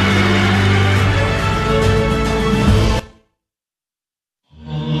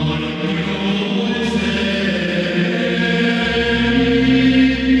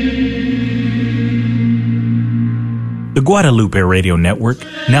 The Guadalupe Radio Network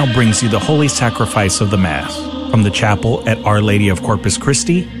now brings you the Holy Sacrifice of the Mass from the chapel at Our Lady of Corpus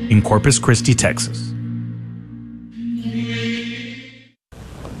Christi in Corpus Christi, Texas.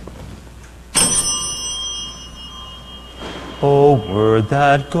 word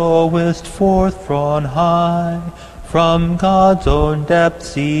that goest forth from high, from God's own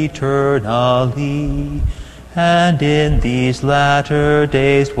depths eternally, and in these latter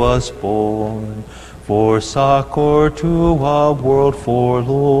days was born, for succor to a world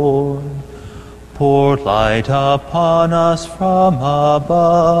forlorn. Pour light upon us from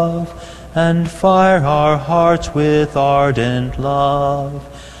above, and fire our hearts with ardent love,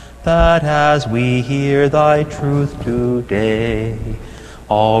 that as we hear thy truth today,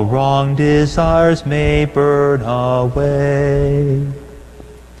 all wrong desires may burn away.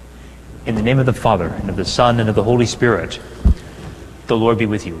 In the name of the Father, and of the Son, and of the Holy Spirit, the Lord be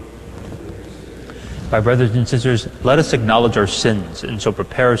with you. My brothers and sisters, let us acknowledge our sins and so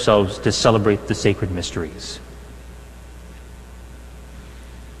prepare ourselves to celebrate the sacred mysteries.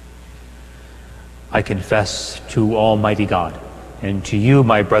 I confess to Almighty God and to you,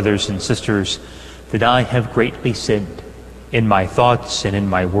 my brothers and sisters, that I have greatly sinned in my thoughts and in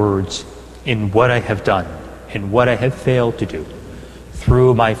my words, in what I have done and what I have failed to do,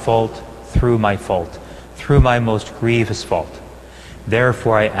 through my fault, through my most grievous fault.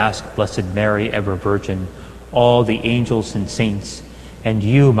 Therefore I ask Blessed Mary, ever Virgin, all the angels and saints, and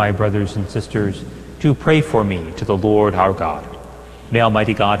you, my brothers and sisters, to pray for me to the Lord our God. May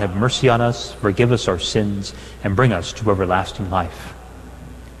Almighty God have mercy on us, forgive us our sins, and bring us to everlasting life.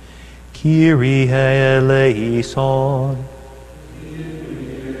 Kyrie eleison.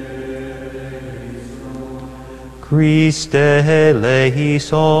 Christe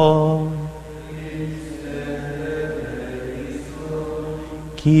eleison.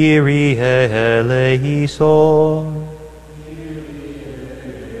 Kyrie eleison.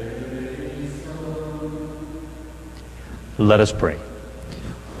 Let us pray.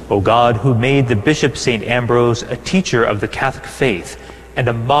 O God, who made the Bishop St. Ambrose a teacher of the Catholic faith and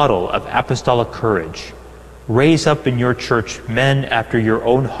a model of apostolic courage, raise up in your church men after your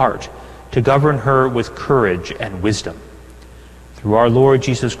own heart to govern her with courage and wisdom. Through our Lord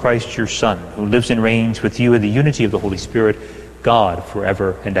Jesus Christ, your Son, who lives and reigns with you in the unity of the Holy Spirit, God,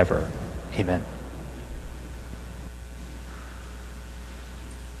 forever and ever. Amen.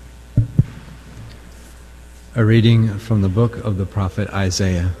 A reading from the book of the prophet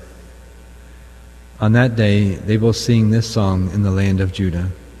Isaiah. On that day they will sing this song in the land of Judah.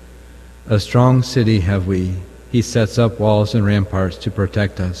 A strong city have we. He sets up walls and ramparts to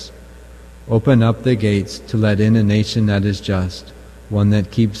protect us. Open up the gates to let in a nation that is just, one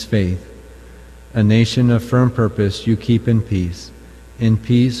that keeps faith. A nation of firm purpose you keep in peace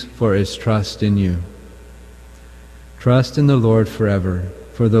for its trust in you. Trust in the Lord forever,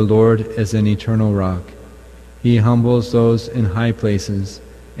 for the Lord is an eternal rock. He humbles those in high places,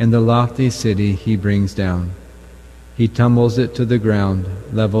 and the lofty city he brings down. He tumbles it to the ground,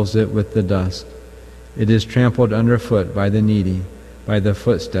 levels it with the dust. It is trampled underfoot by the needy, by the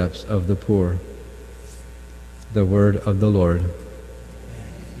footsteps of the poor. The word of the Lord.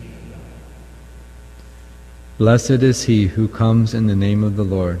 Blessed is he who comes in the name of the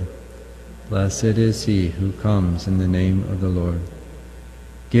Lord. Blessed is he who comes in the name of the Lord.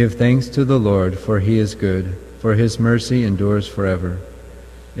 Give thanks to the Lord, for he is good, for his mercy endures forever.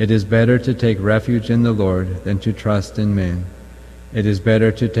 It is better to take refuge in the Lord than to trust in man. It is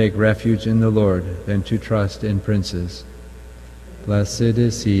better to take refuge in the Lord than to trust in princes. Blessed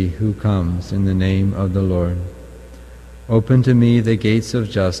is he who comes in the name of the Lord. Open to me the gates of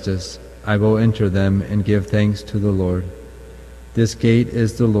justice. I will enter them and give thanks to the Lord. This gate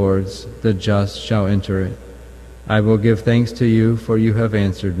is the Lord's, the just shall enter it. I will give thanks to you, for you have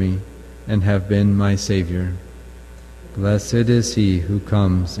answered me, and have been my Savior. Blessed is he who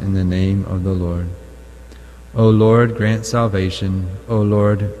comes in the name of the Lord. O Lord, grant salvation. O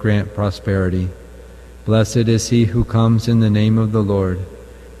Lord, grant prosperity. Blessed is he who comes in the name of the Lord.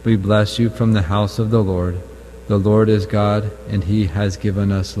 We bless you from the house of the Lord. The Lord is God, and he has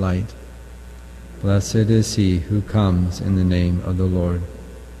given us light. Blessed is he who comes in the name of the Lord.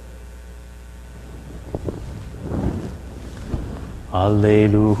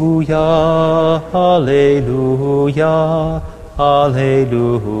 Alleluia, alleluia,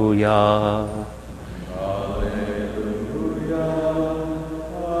 alleluia.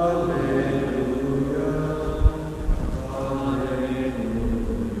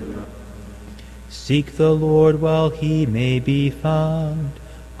 Seek the Lord while he may be found.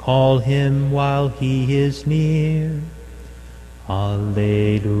 Call him while he is near.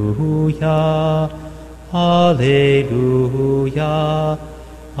 Alleluia, alleluia,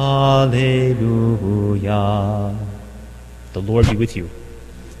 alleluia. The Lord be with you.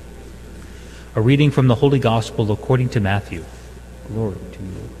 A reading from the Holy Gospel according to Matthew. Glory to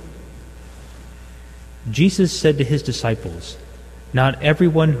you. Jesus said to his disciples, Not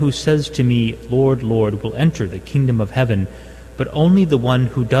everyone who says to me, Lord, Lord, will enter the kingdom of heaven, but only the one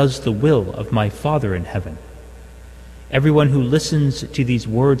who does the will of my Father in heaven. Everyone who listens to these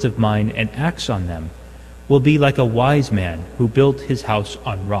words of mine and acts on them will be like a wise man who built his house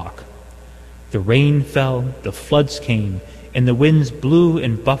on rock. The rain fell, the floods came, and the winds blew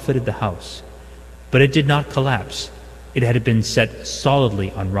and buffeted the house. But it did not collapse. It had been set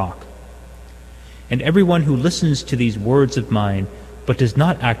solidly on rock. And everyone who listens to these words of mine but does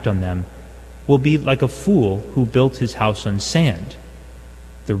not act on them will be like a fool who built his house on sand.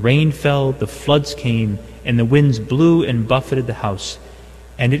 The rain fell, the floods came, and the winds blew and buffeted the house,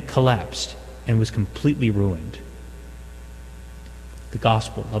 and it collapsed and was completely ruined. The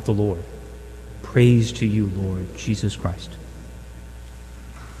Gospel of the Lord. Praise to you, Lord Jesus Christ.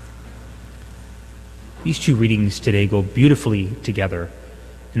 These two readings today go beautifully together.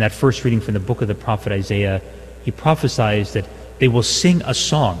 In that first reading from the book of the prophet Isaiah, he prophesies that they will sing a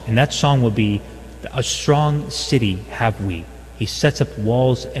song, and that song will be, "A strong city have we. He sets up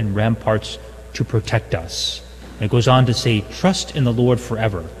walls and ramparts to protect us." And it goes on to say, "Trust in the Lord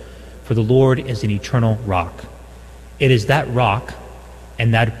forever, for the Lord is an eternal rock." It is that rock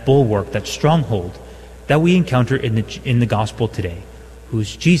and that bulwark, that stronghold, that we encounter in the gospel today,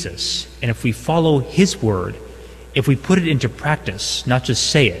 who's Jesus. And if we follow his word, if we put it into practice, not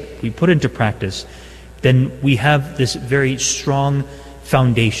just say it, we put it into practice, then we have this very strong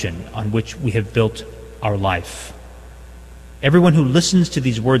foundation on which we have built our life. Everyone who listens to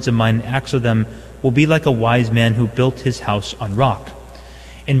these words of mine and acts on them will be like a wise man who built his house on rock.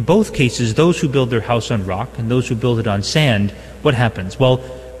 In both cases, those who build their house on rock and those who build it on sand, what happens? Well,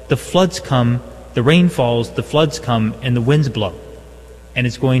 the floods come, the rain falls, the floods come, and the winds blow. And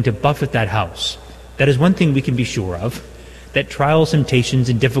it's going to buffet that house. That is one thing we can be sure of, that trials, temptations,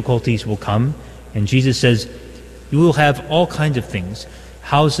 and difficulties will come. And Jesus says, you will have all kinds of things.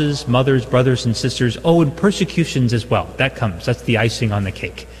 Houses, mothers, brothers, and sisters. Oh, and persecutions as well. That comes. That's the icing on the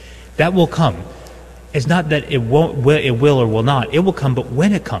cake. That will come. It's not that it will or will not. It will come, but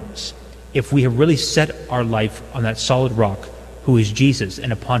when it comes, if we have really set our life on that solid rock, who is Jesus,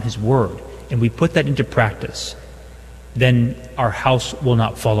 and upon his word, and we put that into practice, then our house will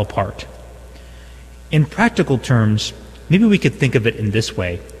not fall apart. In practical terms, maybe we could think of it in this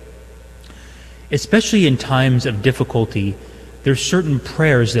way. Especially in times of difficulty, there's certain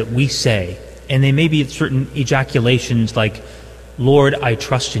prayers that we say, and they may be certain ejaculations like, Lord, I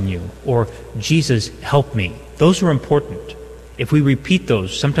trust in you, or Jesus, help me. Those are important. If we repeat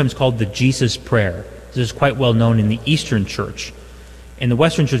those, sometimes called the Jesus prayer, this is quite well known in the Eastern Church. In the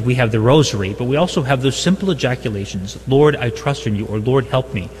Western Church, we have the Rosary, but we also have those simple ejaculations, Lord, I trust in you, or Lord,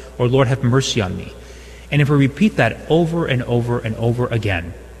 help me, or Lord, have mercy on me. And if we repeat that over and over and over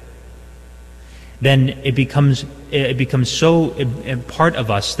again, then it becomes so a part of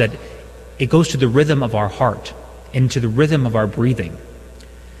us that it goes to the rhythm of our heart and to the rhythm of our breathing.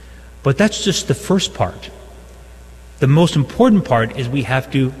 But that's just the first part. The most important part is we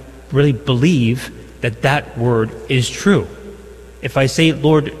have to really believe that that word is true. If I say,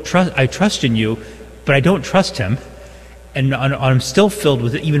 Lord, I trust in you, but I don't trust him, and I'm still filled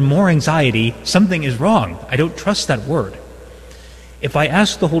with even more anxiety, something is wrong. I don't trust that word. If I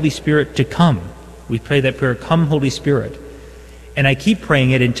ask the Holy Spirit to come, we pray that prayer, come Holy Spirit, and I keep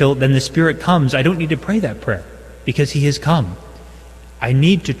praying it until then the Spirit comes, I don't need to pray that prayer because he has come. I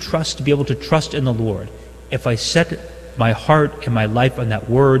need to trust, to be able to trust in the Lord. If I set my heart and my life on that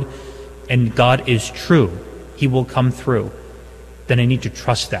word and God is true, he will come through, then I need to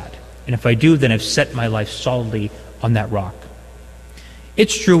trust that. And if I do, then I've set my life solidly on that rock.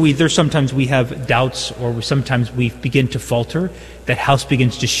 It's true, there's sometimes we have doubts, or sometimes we begin to falter. That house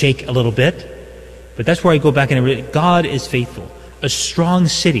begins to shake a little bit. But that's where I go back and I read, God is faithful. A strong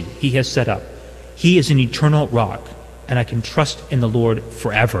city he has set up. He is an eternal rock, and I can trust in the Lord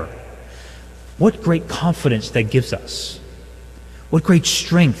forever. What great confidence that gives us. What great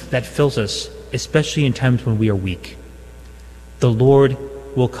strength that fills us, especially in times when we are weak. The Lord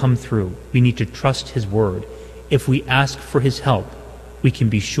will come through. We need to trust his word. If we ask for his help, we can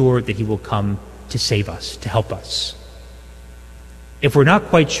be sure that he will come to save us, to help us. If we're not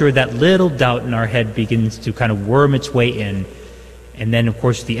quite sure, that little doubt in our head begins to kind of worm its way in, and then, of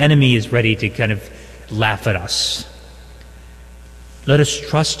course, the enemy is ready to kind of laugh at us. Let us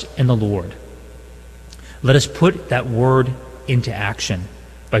trust in the Lord. Let us put that word into action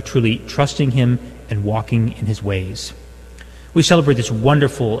by truly trusting him and walking in his ways. We celebrate this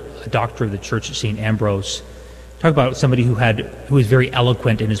wonderful doctor of the church, St. Ambrose. Talk about somebody who was very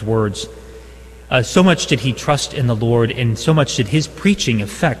eloquent in his words. So much did he trust in the Lord, and so much did his preaching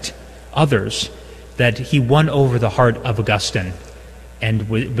affect others, that he won over the heart of Augustine. and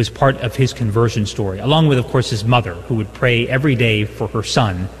was part of his conversion story, along with, of course, his mother, who would pray every day for her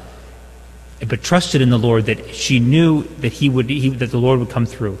son, but trusted in the Lord, that she knew that that the Lord would come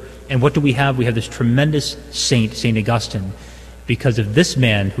through. And what do we have? We have this tremendous saint, St. Augustine, because of this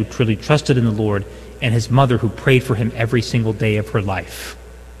man who truly trusted in the Lord, and his mother who prayed for him every single day of her life.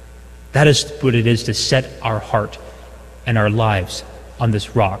 That is what it is to set our heart and our lives on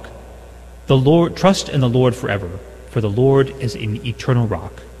this rock. The Lord, trust in the Lord forever, for the Lord is an eternal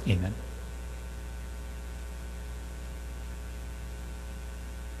rock. Amen.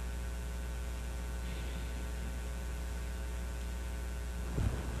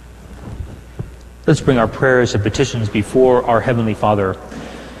 Let's bring our prayers and petitions before our Heavenly Father,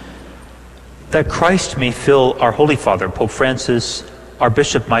 that Christ may fill our Holy Father, Pope Francis, our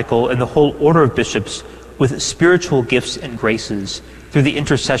Bishop Michael, and the whole order of bishops with spiritual gifts and graces through the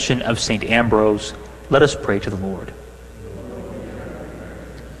intercession of St. Ambrose. Let us pray to the Lord.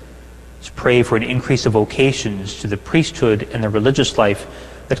 Let's pray for an increase of vocations to the priesthood and the religious life,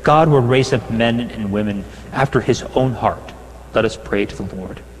 that God will raise up men and women after his own heart. Let us pray to the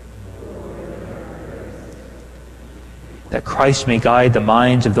Lord. That Christ may guide the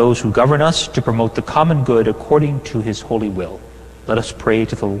minds of those who govern us to promote the common good according to his holy will. Let us pray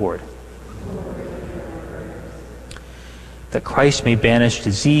to the Lord. That Christ may banish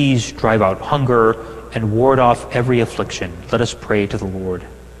disease, drive out hunger, and ward off every affliction. Let us pray to the Lord.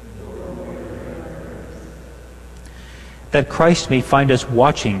 That Christ may find us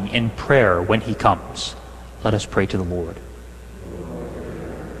watching in prayer when he comes. Let us pray to the Lord.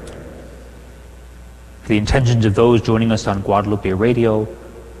 For the intentions of those joining us on Guadalupe Radio,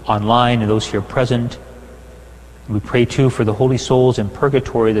 online, and those here present, we pray too for the holy souls in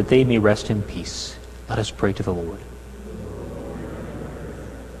purgatory, that they may rest in peace. Let us pray to the Lord.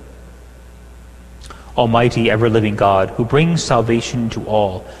 Almighty, ever-living God, who brings salvation to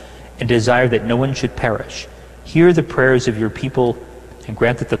all and desire that no one should perish, hear the prayers of your people and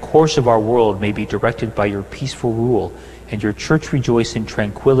grant that the course of our world may be directed by your peaceful rule, and your church rejoice in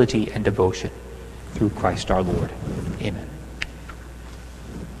tranquility and devotion. Through Christ our Lord. Amen.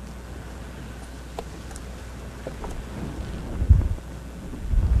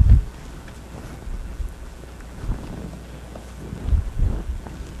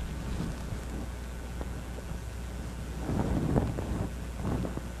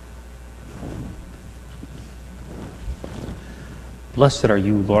 Blessed are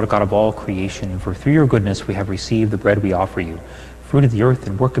you, Lord God of all creation, for through your goodness we have received the bread we offer you, fruit of the earth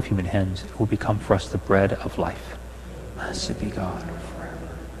and work of human hands. It will become for us the bread of life. Blessed be God forever.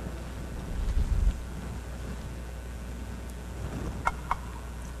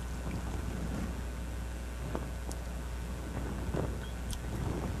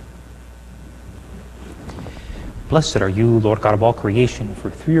 Blessed are you, Lord God of all creation, for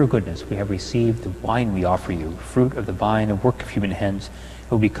through your goodness we have received the wine we offer you, fruit of the vine and work of human hands.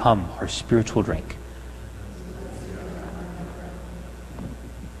 It will become our spiritual drink.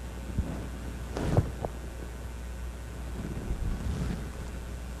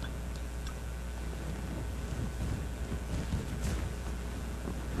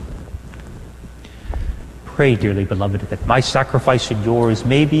 Pray, dearly beloved, that my sacrifice and yours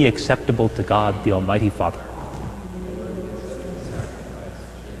may be acceptable to God, the Almighty Father.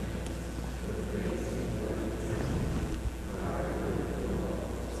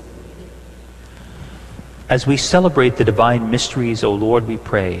 As we celebrate the divine mysteries, O Lord, we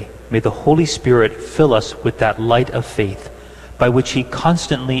pray, may the Holy Spirit fill us with that light of faith, by which he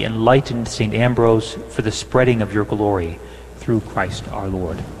constantly enlightened St. Ambrose for the spreading of your glory, through Christ our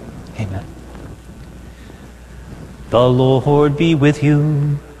Lord. Amen. The Lord be with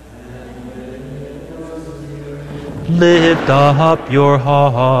you. Lift up your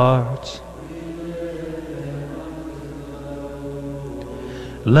hearts.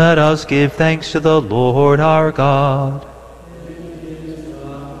 Let us give thanks to the Lord our God.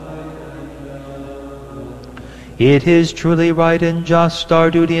 It is truly right and just,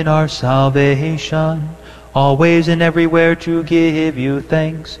 our duty and our salvation, always and everywhere to give you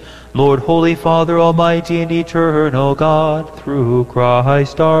thanks, Lord, Holy Father, Almighty and Eternal God, through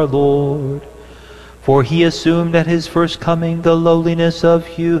Christ our Lord. For he assumed at his first coming the lowliness of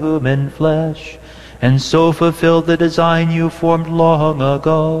human flesh, and so fulfilled the design you formed long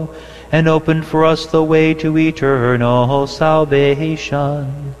ago, and opened for us the way to eternal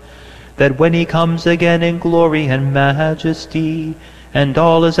salvation, that when he comes again in glory and majesty, and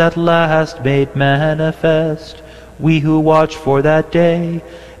all is at last made manifest, we who watch for that day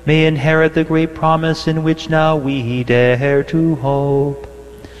may inherit the great promise in which now we dare to hope.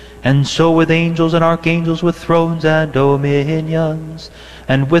 And so with angels and archangels, with thrones and dominions,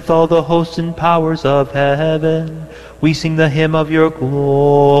 and with all the hosts and powers of heaven, we sing the hymn of your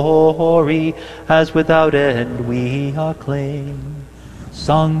glory, as without end we acclaim.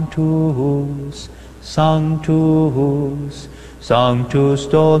 Sanctus, Sanctus, Sanctus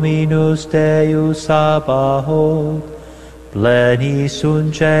Dominus Deus Sabaoth, pleni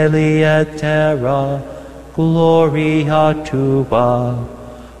sunt caeli et terra, gloria tua.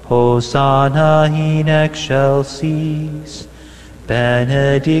 Hosanna in excelsis,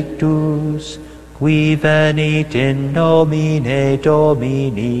 benedictus, qui venit in nomine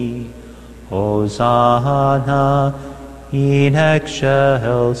Domini, Hosanna in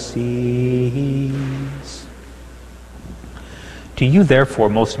excelsis. To you, therefore,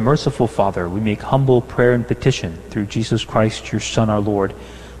 most merciful Father, we make humble prayer and petition through Jesus Christ, your Son, our Lord,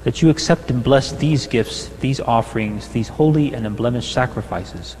 that you accept and bless these gifts, these offerings, these holy and unblemished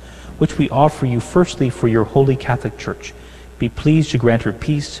sacrifices, which we offer you firstly for your holy Catholic Church. Be pleased to grant her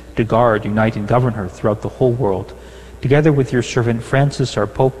peace, to guard, unite, and govern her throughout the whole world, together with your servant Francis, our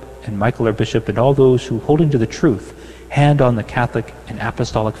Pope, and Michael, our Bishop, and all those who, holding to the truth, hand on the Catholic and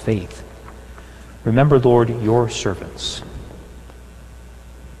Apostolic faith. Remember, Lord, your servants,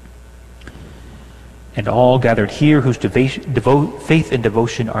 and all gathered here whose faith and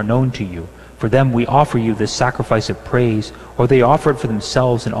devotion are known to you. For them we offer you this sacrifice of praise, or they offer it for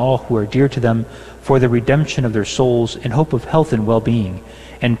themselves and all who are dear to them, for the redemption of their souls in hope of health and well-being,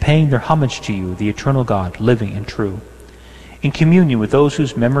 and paying their homage to you, the eternal God, living and true. In communion with those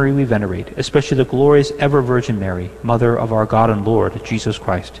whose memory we venerate, especially the glorious ever-Virgin Mary, Mother of our God and Lord, Jesus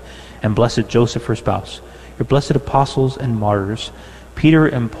Christ, and blessed Joseph, her spouse, your blessed apostles and martyrs, Peter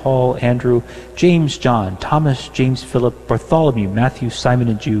and Paul, Andrew, James, John, Thomas, James, Philip, Bartholomew, Matthew, Simon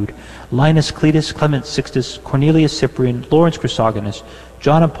and Jude, Linus, Cletus, Clement, Sixtus, Cornelius, Cyprian, Lawrence, Chrysogonus,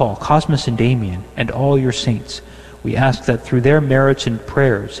 John and Paul, Cosmas and Damian, and all your saints, we ask that through their merits and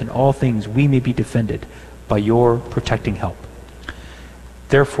prayers in all things we may be defended by your protecting help.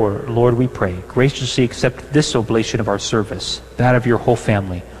 Therefore, Lord, we pray, graciously accept this oblation of our service, that of your whole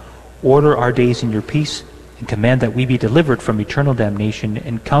family. Order our days in your peace, and command that we be delivered from eternal damnation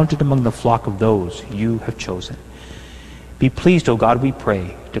and counted among the flock of those you have chosen. Be pleased, O God, we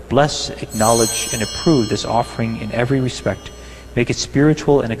pray, to bless, acknowledge, and approve this offering in every respect. Make it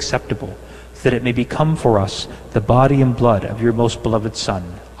spiritual and acceptable, so that it may become for us the body and blood of your most beloved Son,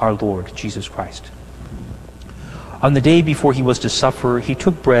 our Lord Jesus Christ. On the day before he was to suffer, he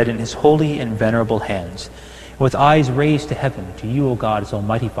took bread in his holy and venerable hands, and with eyes raised to heaven, to you, O God, as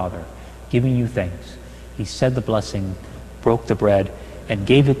Almighty Father, giving you thanks, he said the blessing, broke the bread, and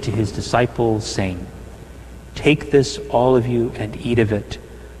gave it to his disciples, saying, "Take this, all of you, and eat of it,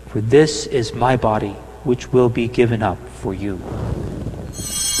 for this is my body, which will be given up for you."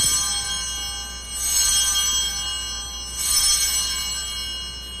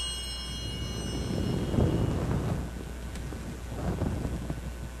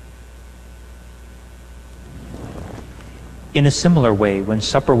 In a similar way, when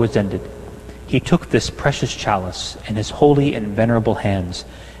supper was ended, he took this precious chalice in his holy and venerable hands,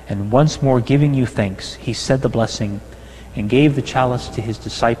 and once more giving you thanks, he said the blessing, and gave the chalice to his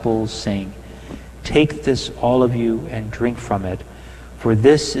disciples, saying, "Take this, all of you, and drink from it, for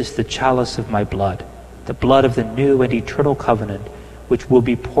this is the chalice of my blood, the blood of the new and eternal covenant, which will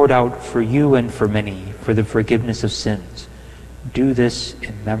be poured out for you and for many, for the forgiveness of sins. Do this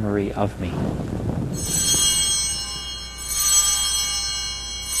in memory of me."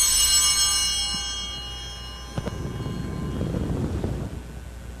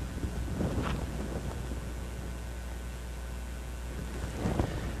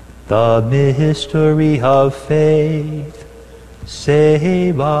 The mystery of faith.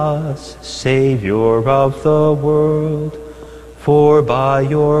 Save us, Savior of the world, for by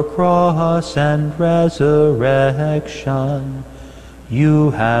your cross and resurrection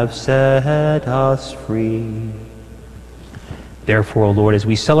you have set us free. Therefore, O Lord, as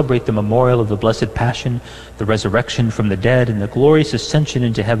we celebrate the memorial of the Blessed Passion, the resurrection from the dead, and the glorious ascension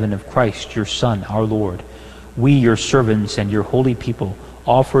into heaven of Christ, your Son, our Lord, we, your servants and your holy people,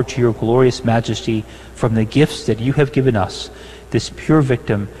 offer to your glorious majesty from the gifts that you have given us, this pure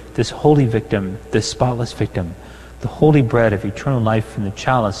victim, this holy victim, this spotless victim, the holy bread of eternal life and the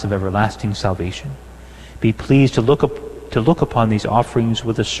chalice of everlasting salvation. Be pleased to look upon these offerings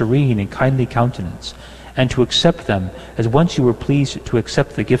with a serene and kindly countenance, and to accept them as once you were pleased to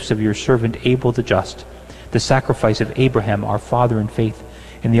accept the gifts of your servant Abel the just, the sacrifice of Abraham our father in faith,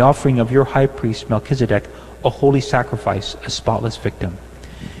 and the offering of your high priest Melchizedek, a holy sacrifice, a spotless victim.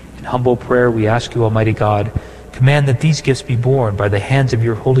 In humble prayer we ask you, Almighty God, Command that these gifts be borne by the hands of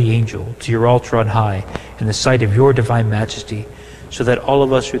your holy angel to your altar on high in the sight of your divine majesty, so that all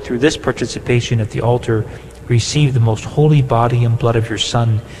of us who through this participation at the altar receive the most holy body and blood of your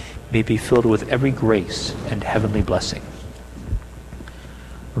Son may be filled with every grace and heavenly blessing.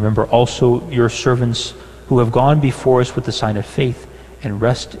 Remember also your servants who have gone before us with the sign of faith, and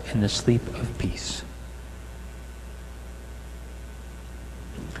rest in the sleep of peace.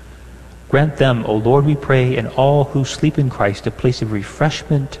 Grant them, O Lord, we pray, and all who sleep in Christ, a place of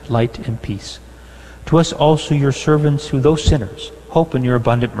refreshment, light, and peace. To us also, your servants, who though sinners, hope in your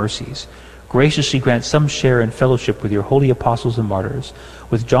abundant mercies, graciously grant some share in fellowship with your holy apostles and martyrs,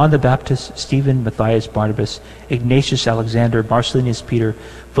 with John the Baptist, Stephen, Matthias, Barnabas, Ignatius, Alexander, Marcellinus, Peter,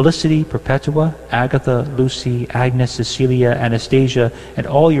 Felicity, Perpetua, Agatha, Lucy, Agnes, Cecilia, Anastasia, and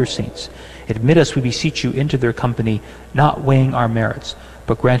all your saints. Admit us, we beseech you, into their company, not weighing our merits,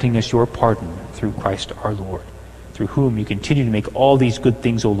 but granting us your pardon through Christ our Lord, through whom you continue to make all these good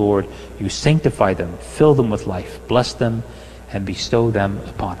things, O Lord. You sanctify them, fill them with life, bless them, and bestow them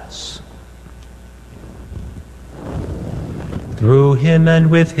upon us. Through him and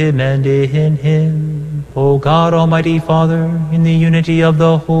with him and in him, O God, Almighty Father, in the unity of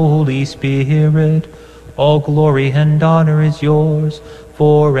the Holy Spirit, all glory and honor is yours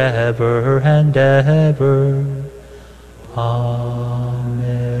forever and ever. Amen.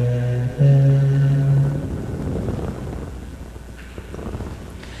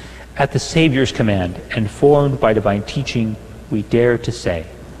 At the Savior's command, and formed by divine teaching, we dare to say,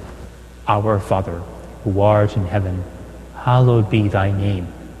 Our Father, who art in heaven, hallowed be thy name.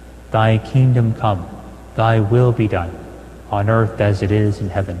 Thy kingdom come, thy will be done, on earth as it is in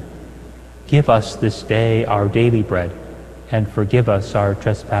heaven. Give us this day our daily bread, and forgive us our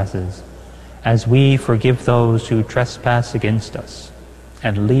trespasses, as we forgive those who trespass against us.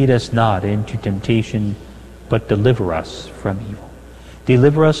 And lead us not into temptation, but deliver us from evil.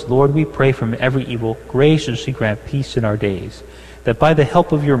 Deliver us, Lord, we pray, from every evil. Graciously grant peace in our days, that by the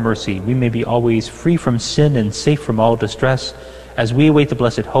help of your mercy we may be always free from sin and safe from all distress, as we await the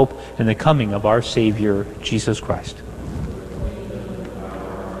blessed hope and the coming of our Savior, Jesus Christ.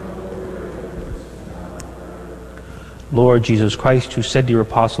 Lord Jesus Christ, who said to your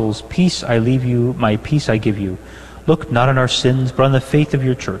apostles, Peace I leave you, my peace I give you, look not on our sins, but on the faith of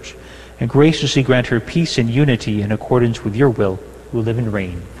your church, and graciously grant her peace and unity in accordance with your will, who live and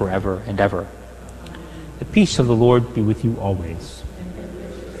reign forever and ever. The peace of the Lord be with you always.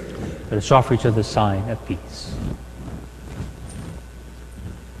 Let us offer each other the sign of peace.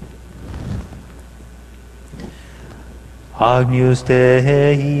 Agnus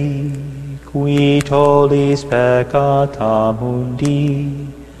Dei, qui tollis peccata mundi,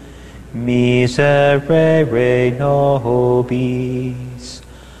 miserere nobis.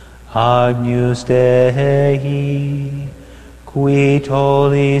 Agnus Dei, qui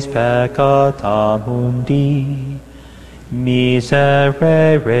tollis peccata mundi,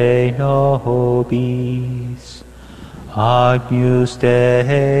 miserere nobis. Agnus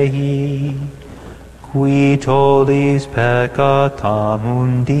Dei, qui tollis peccata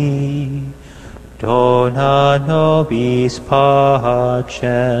mundi, dona nobis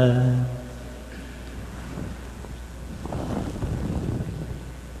pacem.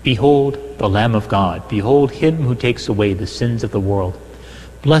 Behold the Lamb of God. Behold him who takes away the sins of the world.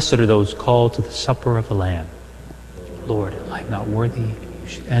 Blessed are those called to the supper of the Lamb. Lord, I am not worthy you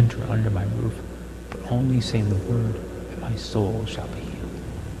should enter under my roof, but only say the word, and my soul shall be healed.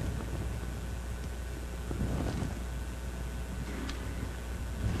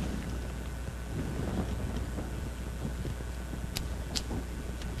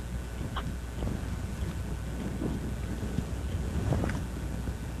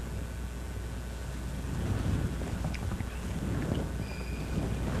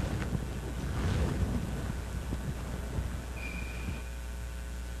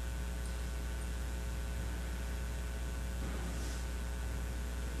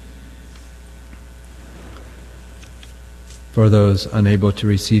 For those unable to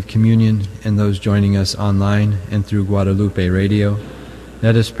receive communion and those joining us online and through Guadalupe Radio,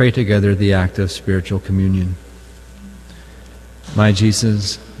 let us pray together the act of spiritual communion. My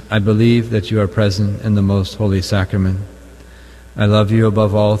Jesus, I believe that you are present in the most holy sacrament. I love you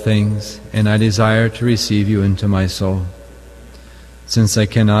above all things, and I desire to receive you into my soul. Since I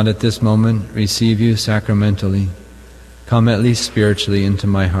cannot at this moment receive you sacramentally, come at least spiritually into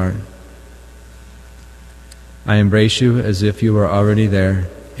my heart. I embrace you as if you were already there,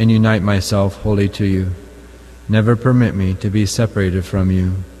 and unite myself wholly to you. Never permit me to be separated from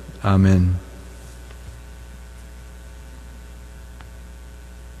you. Amen.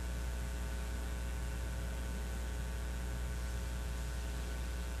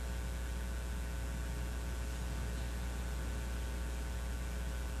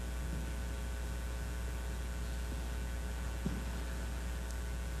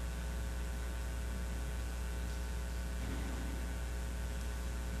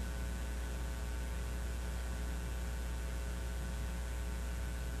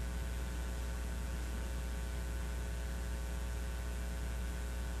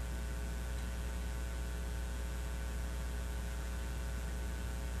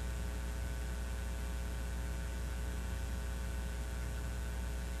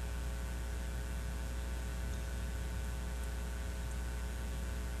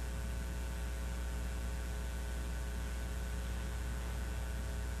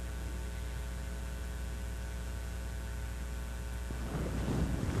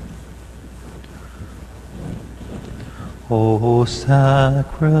 O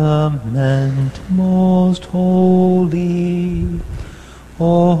sacrament most holy,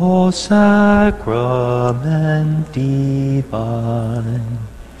 O sacrament divine,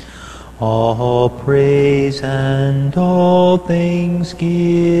 all praise and all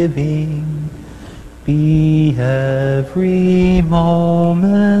thanksgiving be every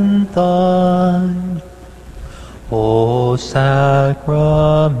moment thine. O sacrament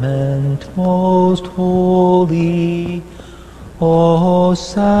most holy, O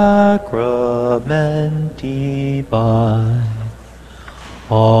sacrament divine,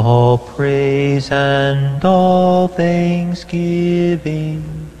 all praise and all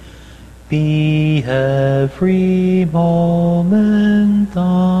thanksgiving be every moment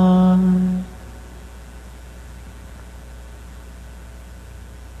thine.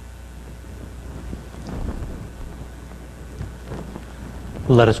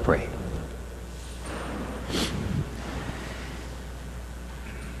 Let us pray.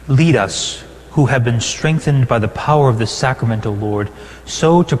 Lead us, who have been strengthened by the power of the sacrament, O Lord,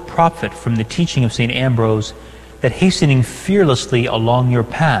 so to profit from the teaching of St. Ambrose, that hastening fearlessly along your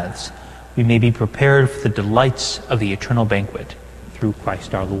paths, we may be prepared for the delights of the eternal banquet, through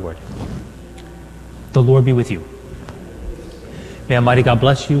Christ our Lord. The Lord be with you. May Almighty God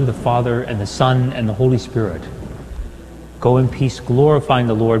bless you, the Father, and the Son, and the Holy Spirit. Go in peace, glorifying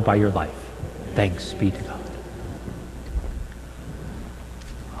the Lord by your life. Thanks be to God.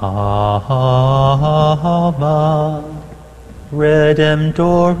 Alma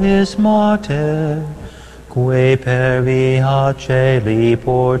Redemptoris Mater, que per via celi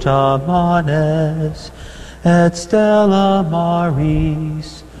porta manes, et stella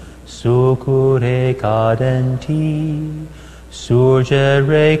maris, succurre cadenti,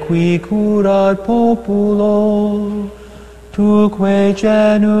 surgere qui curat populo, tuque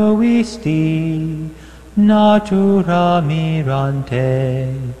genuisti, natura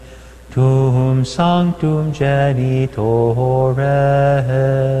mirante, tuum sanctum genitorem,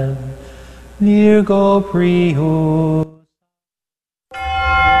 Virgo prius.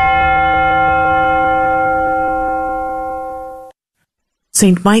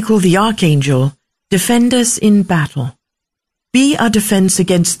 Saint Michael the Archangel, defend us in battle. Be our defense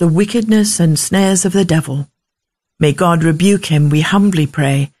against the wickedness and snares of the devil. May God rebuke him, we humbly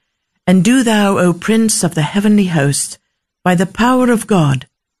pray. And do thou, O Prince of the heavenly host, by the power of God,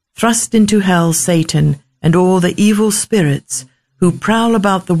 thrust into hell Satan and all the evil spirits who prowl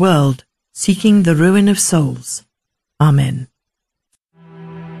about the world, seeking the ruin of souls. Amen.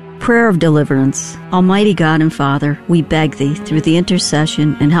 Prayer of Deliverance. Almighty God and Father, we beg Thee, through the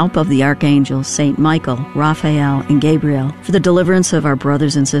intercession and help of the archangels, Saint Michael, Raphael, and Gabriel, for the deliverance of our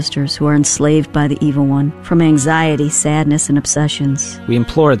brothers and sisters who are enslaved by the evil one, from anxiety, sadness, and obsessions. We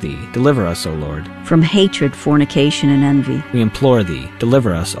implore Thee, deliver us, O Lord. From hatred, fornication, and envy. We implore Thee,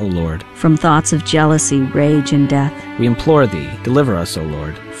 deliver us, O Lord. From thoughts of jealousy, rage, and death. We implore Thee, deliver us, O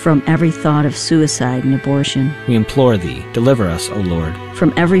Lord. From every thought of suicide and abortion. We implore Thee, deliver us, O Lord.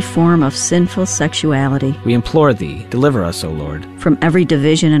 From every form of sinful sexuality. We implore Thee, deliver us, O Lord. From every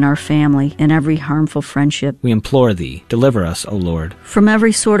division in our family and every harmful friendship. We implore Thee, deliver us, O Lord. From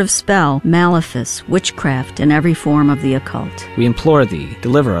every sort of spell, malefice, witchcraft, and every form of the occult. We implore Thee,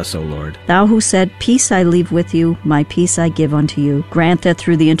 deliver us, O Lord. Thou who said, Peace I leave with you, my peace I give unto you, grant that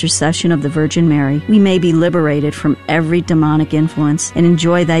through the intercession of the Virgin Mary, we may be liberated from every demonic influence and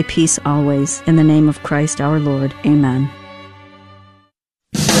enjoy Thy peace always. In the name of Christ our Lord. Amen.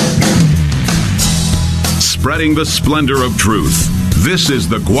 Spreading the splendor of truth. This is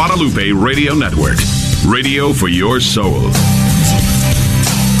the Guadalupe Radio Network. Radio for your soul.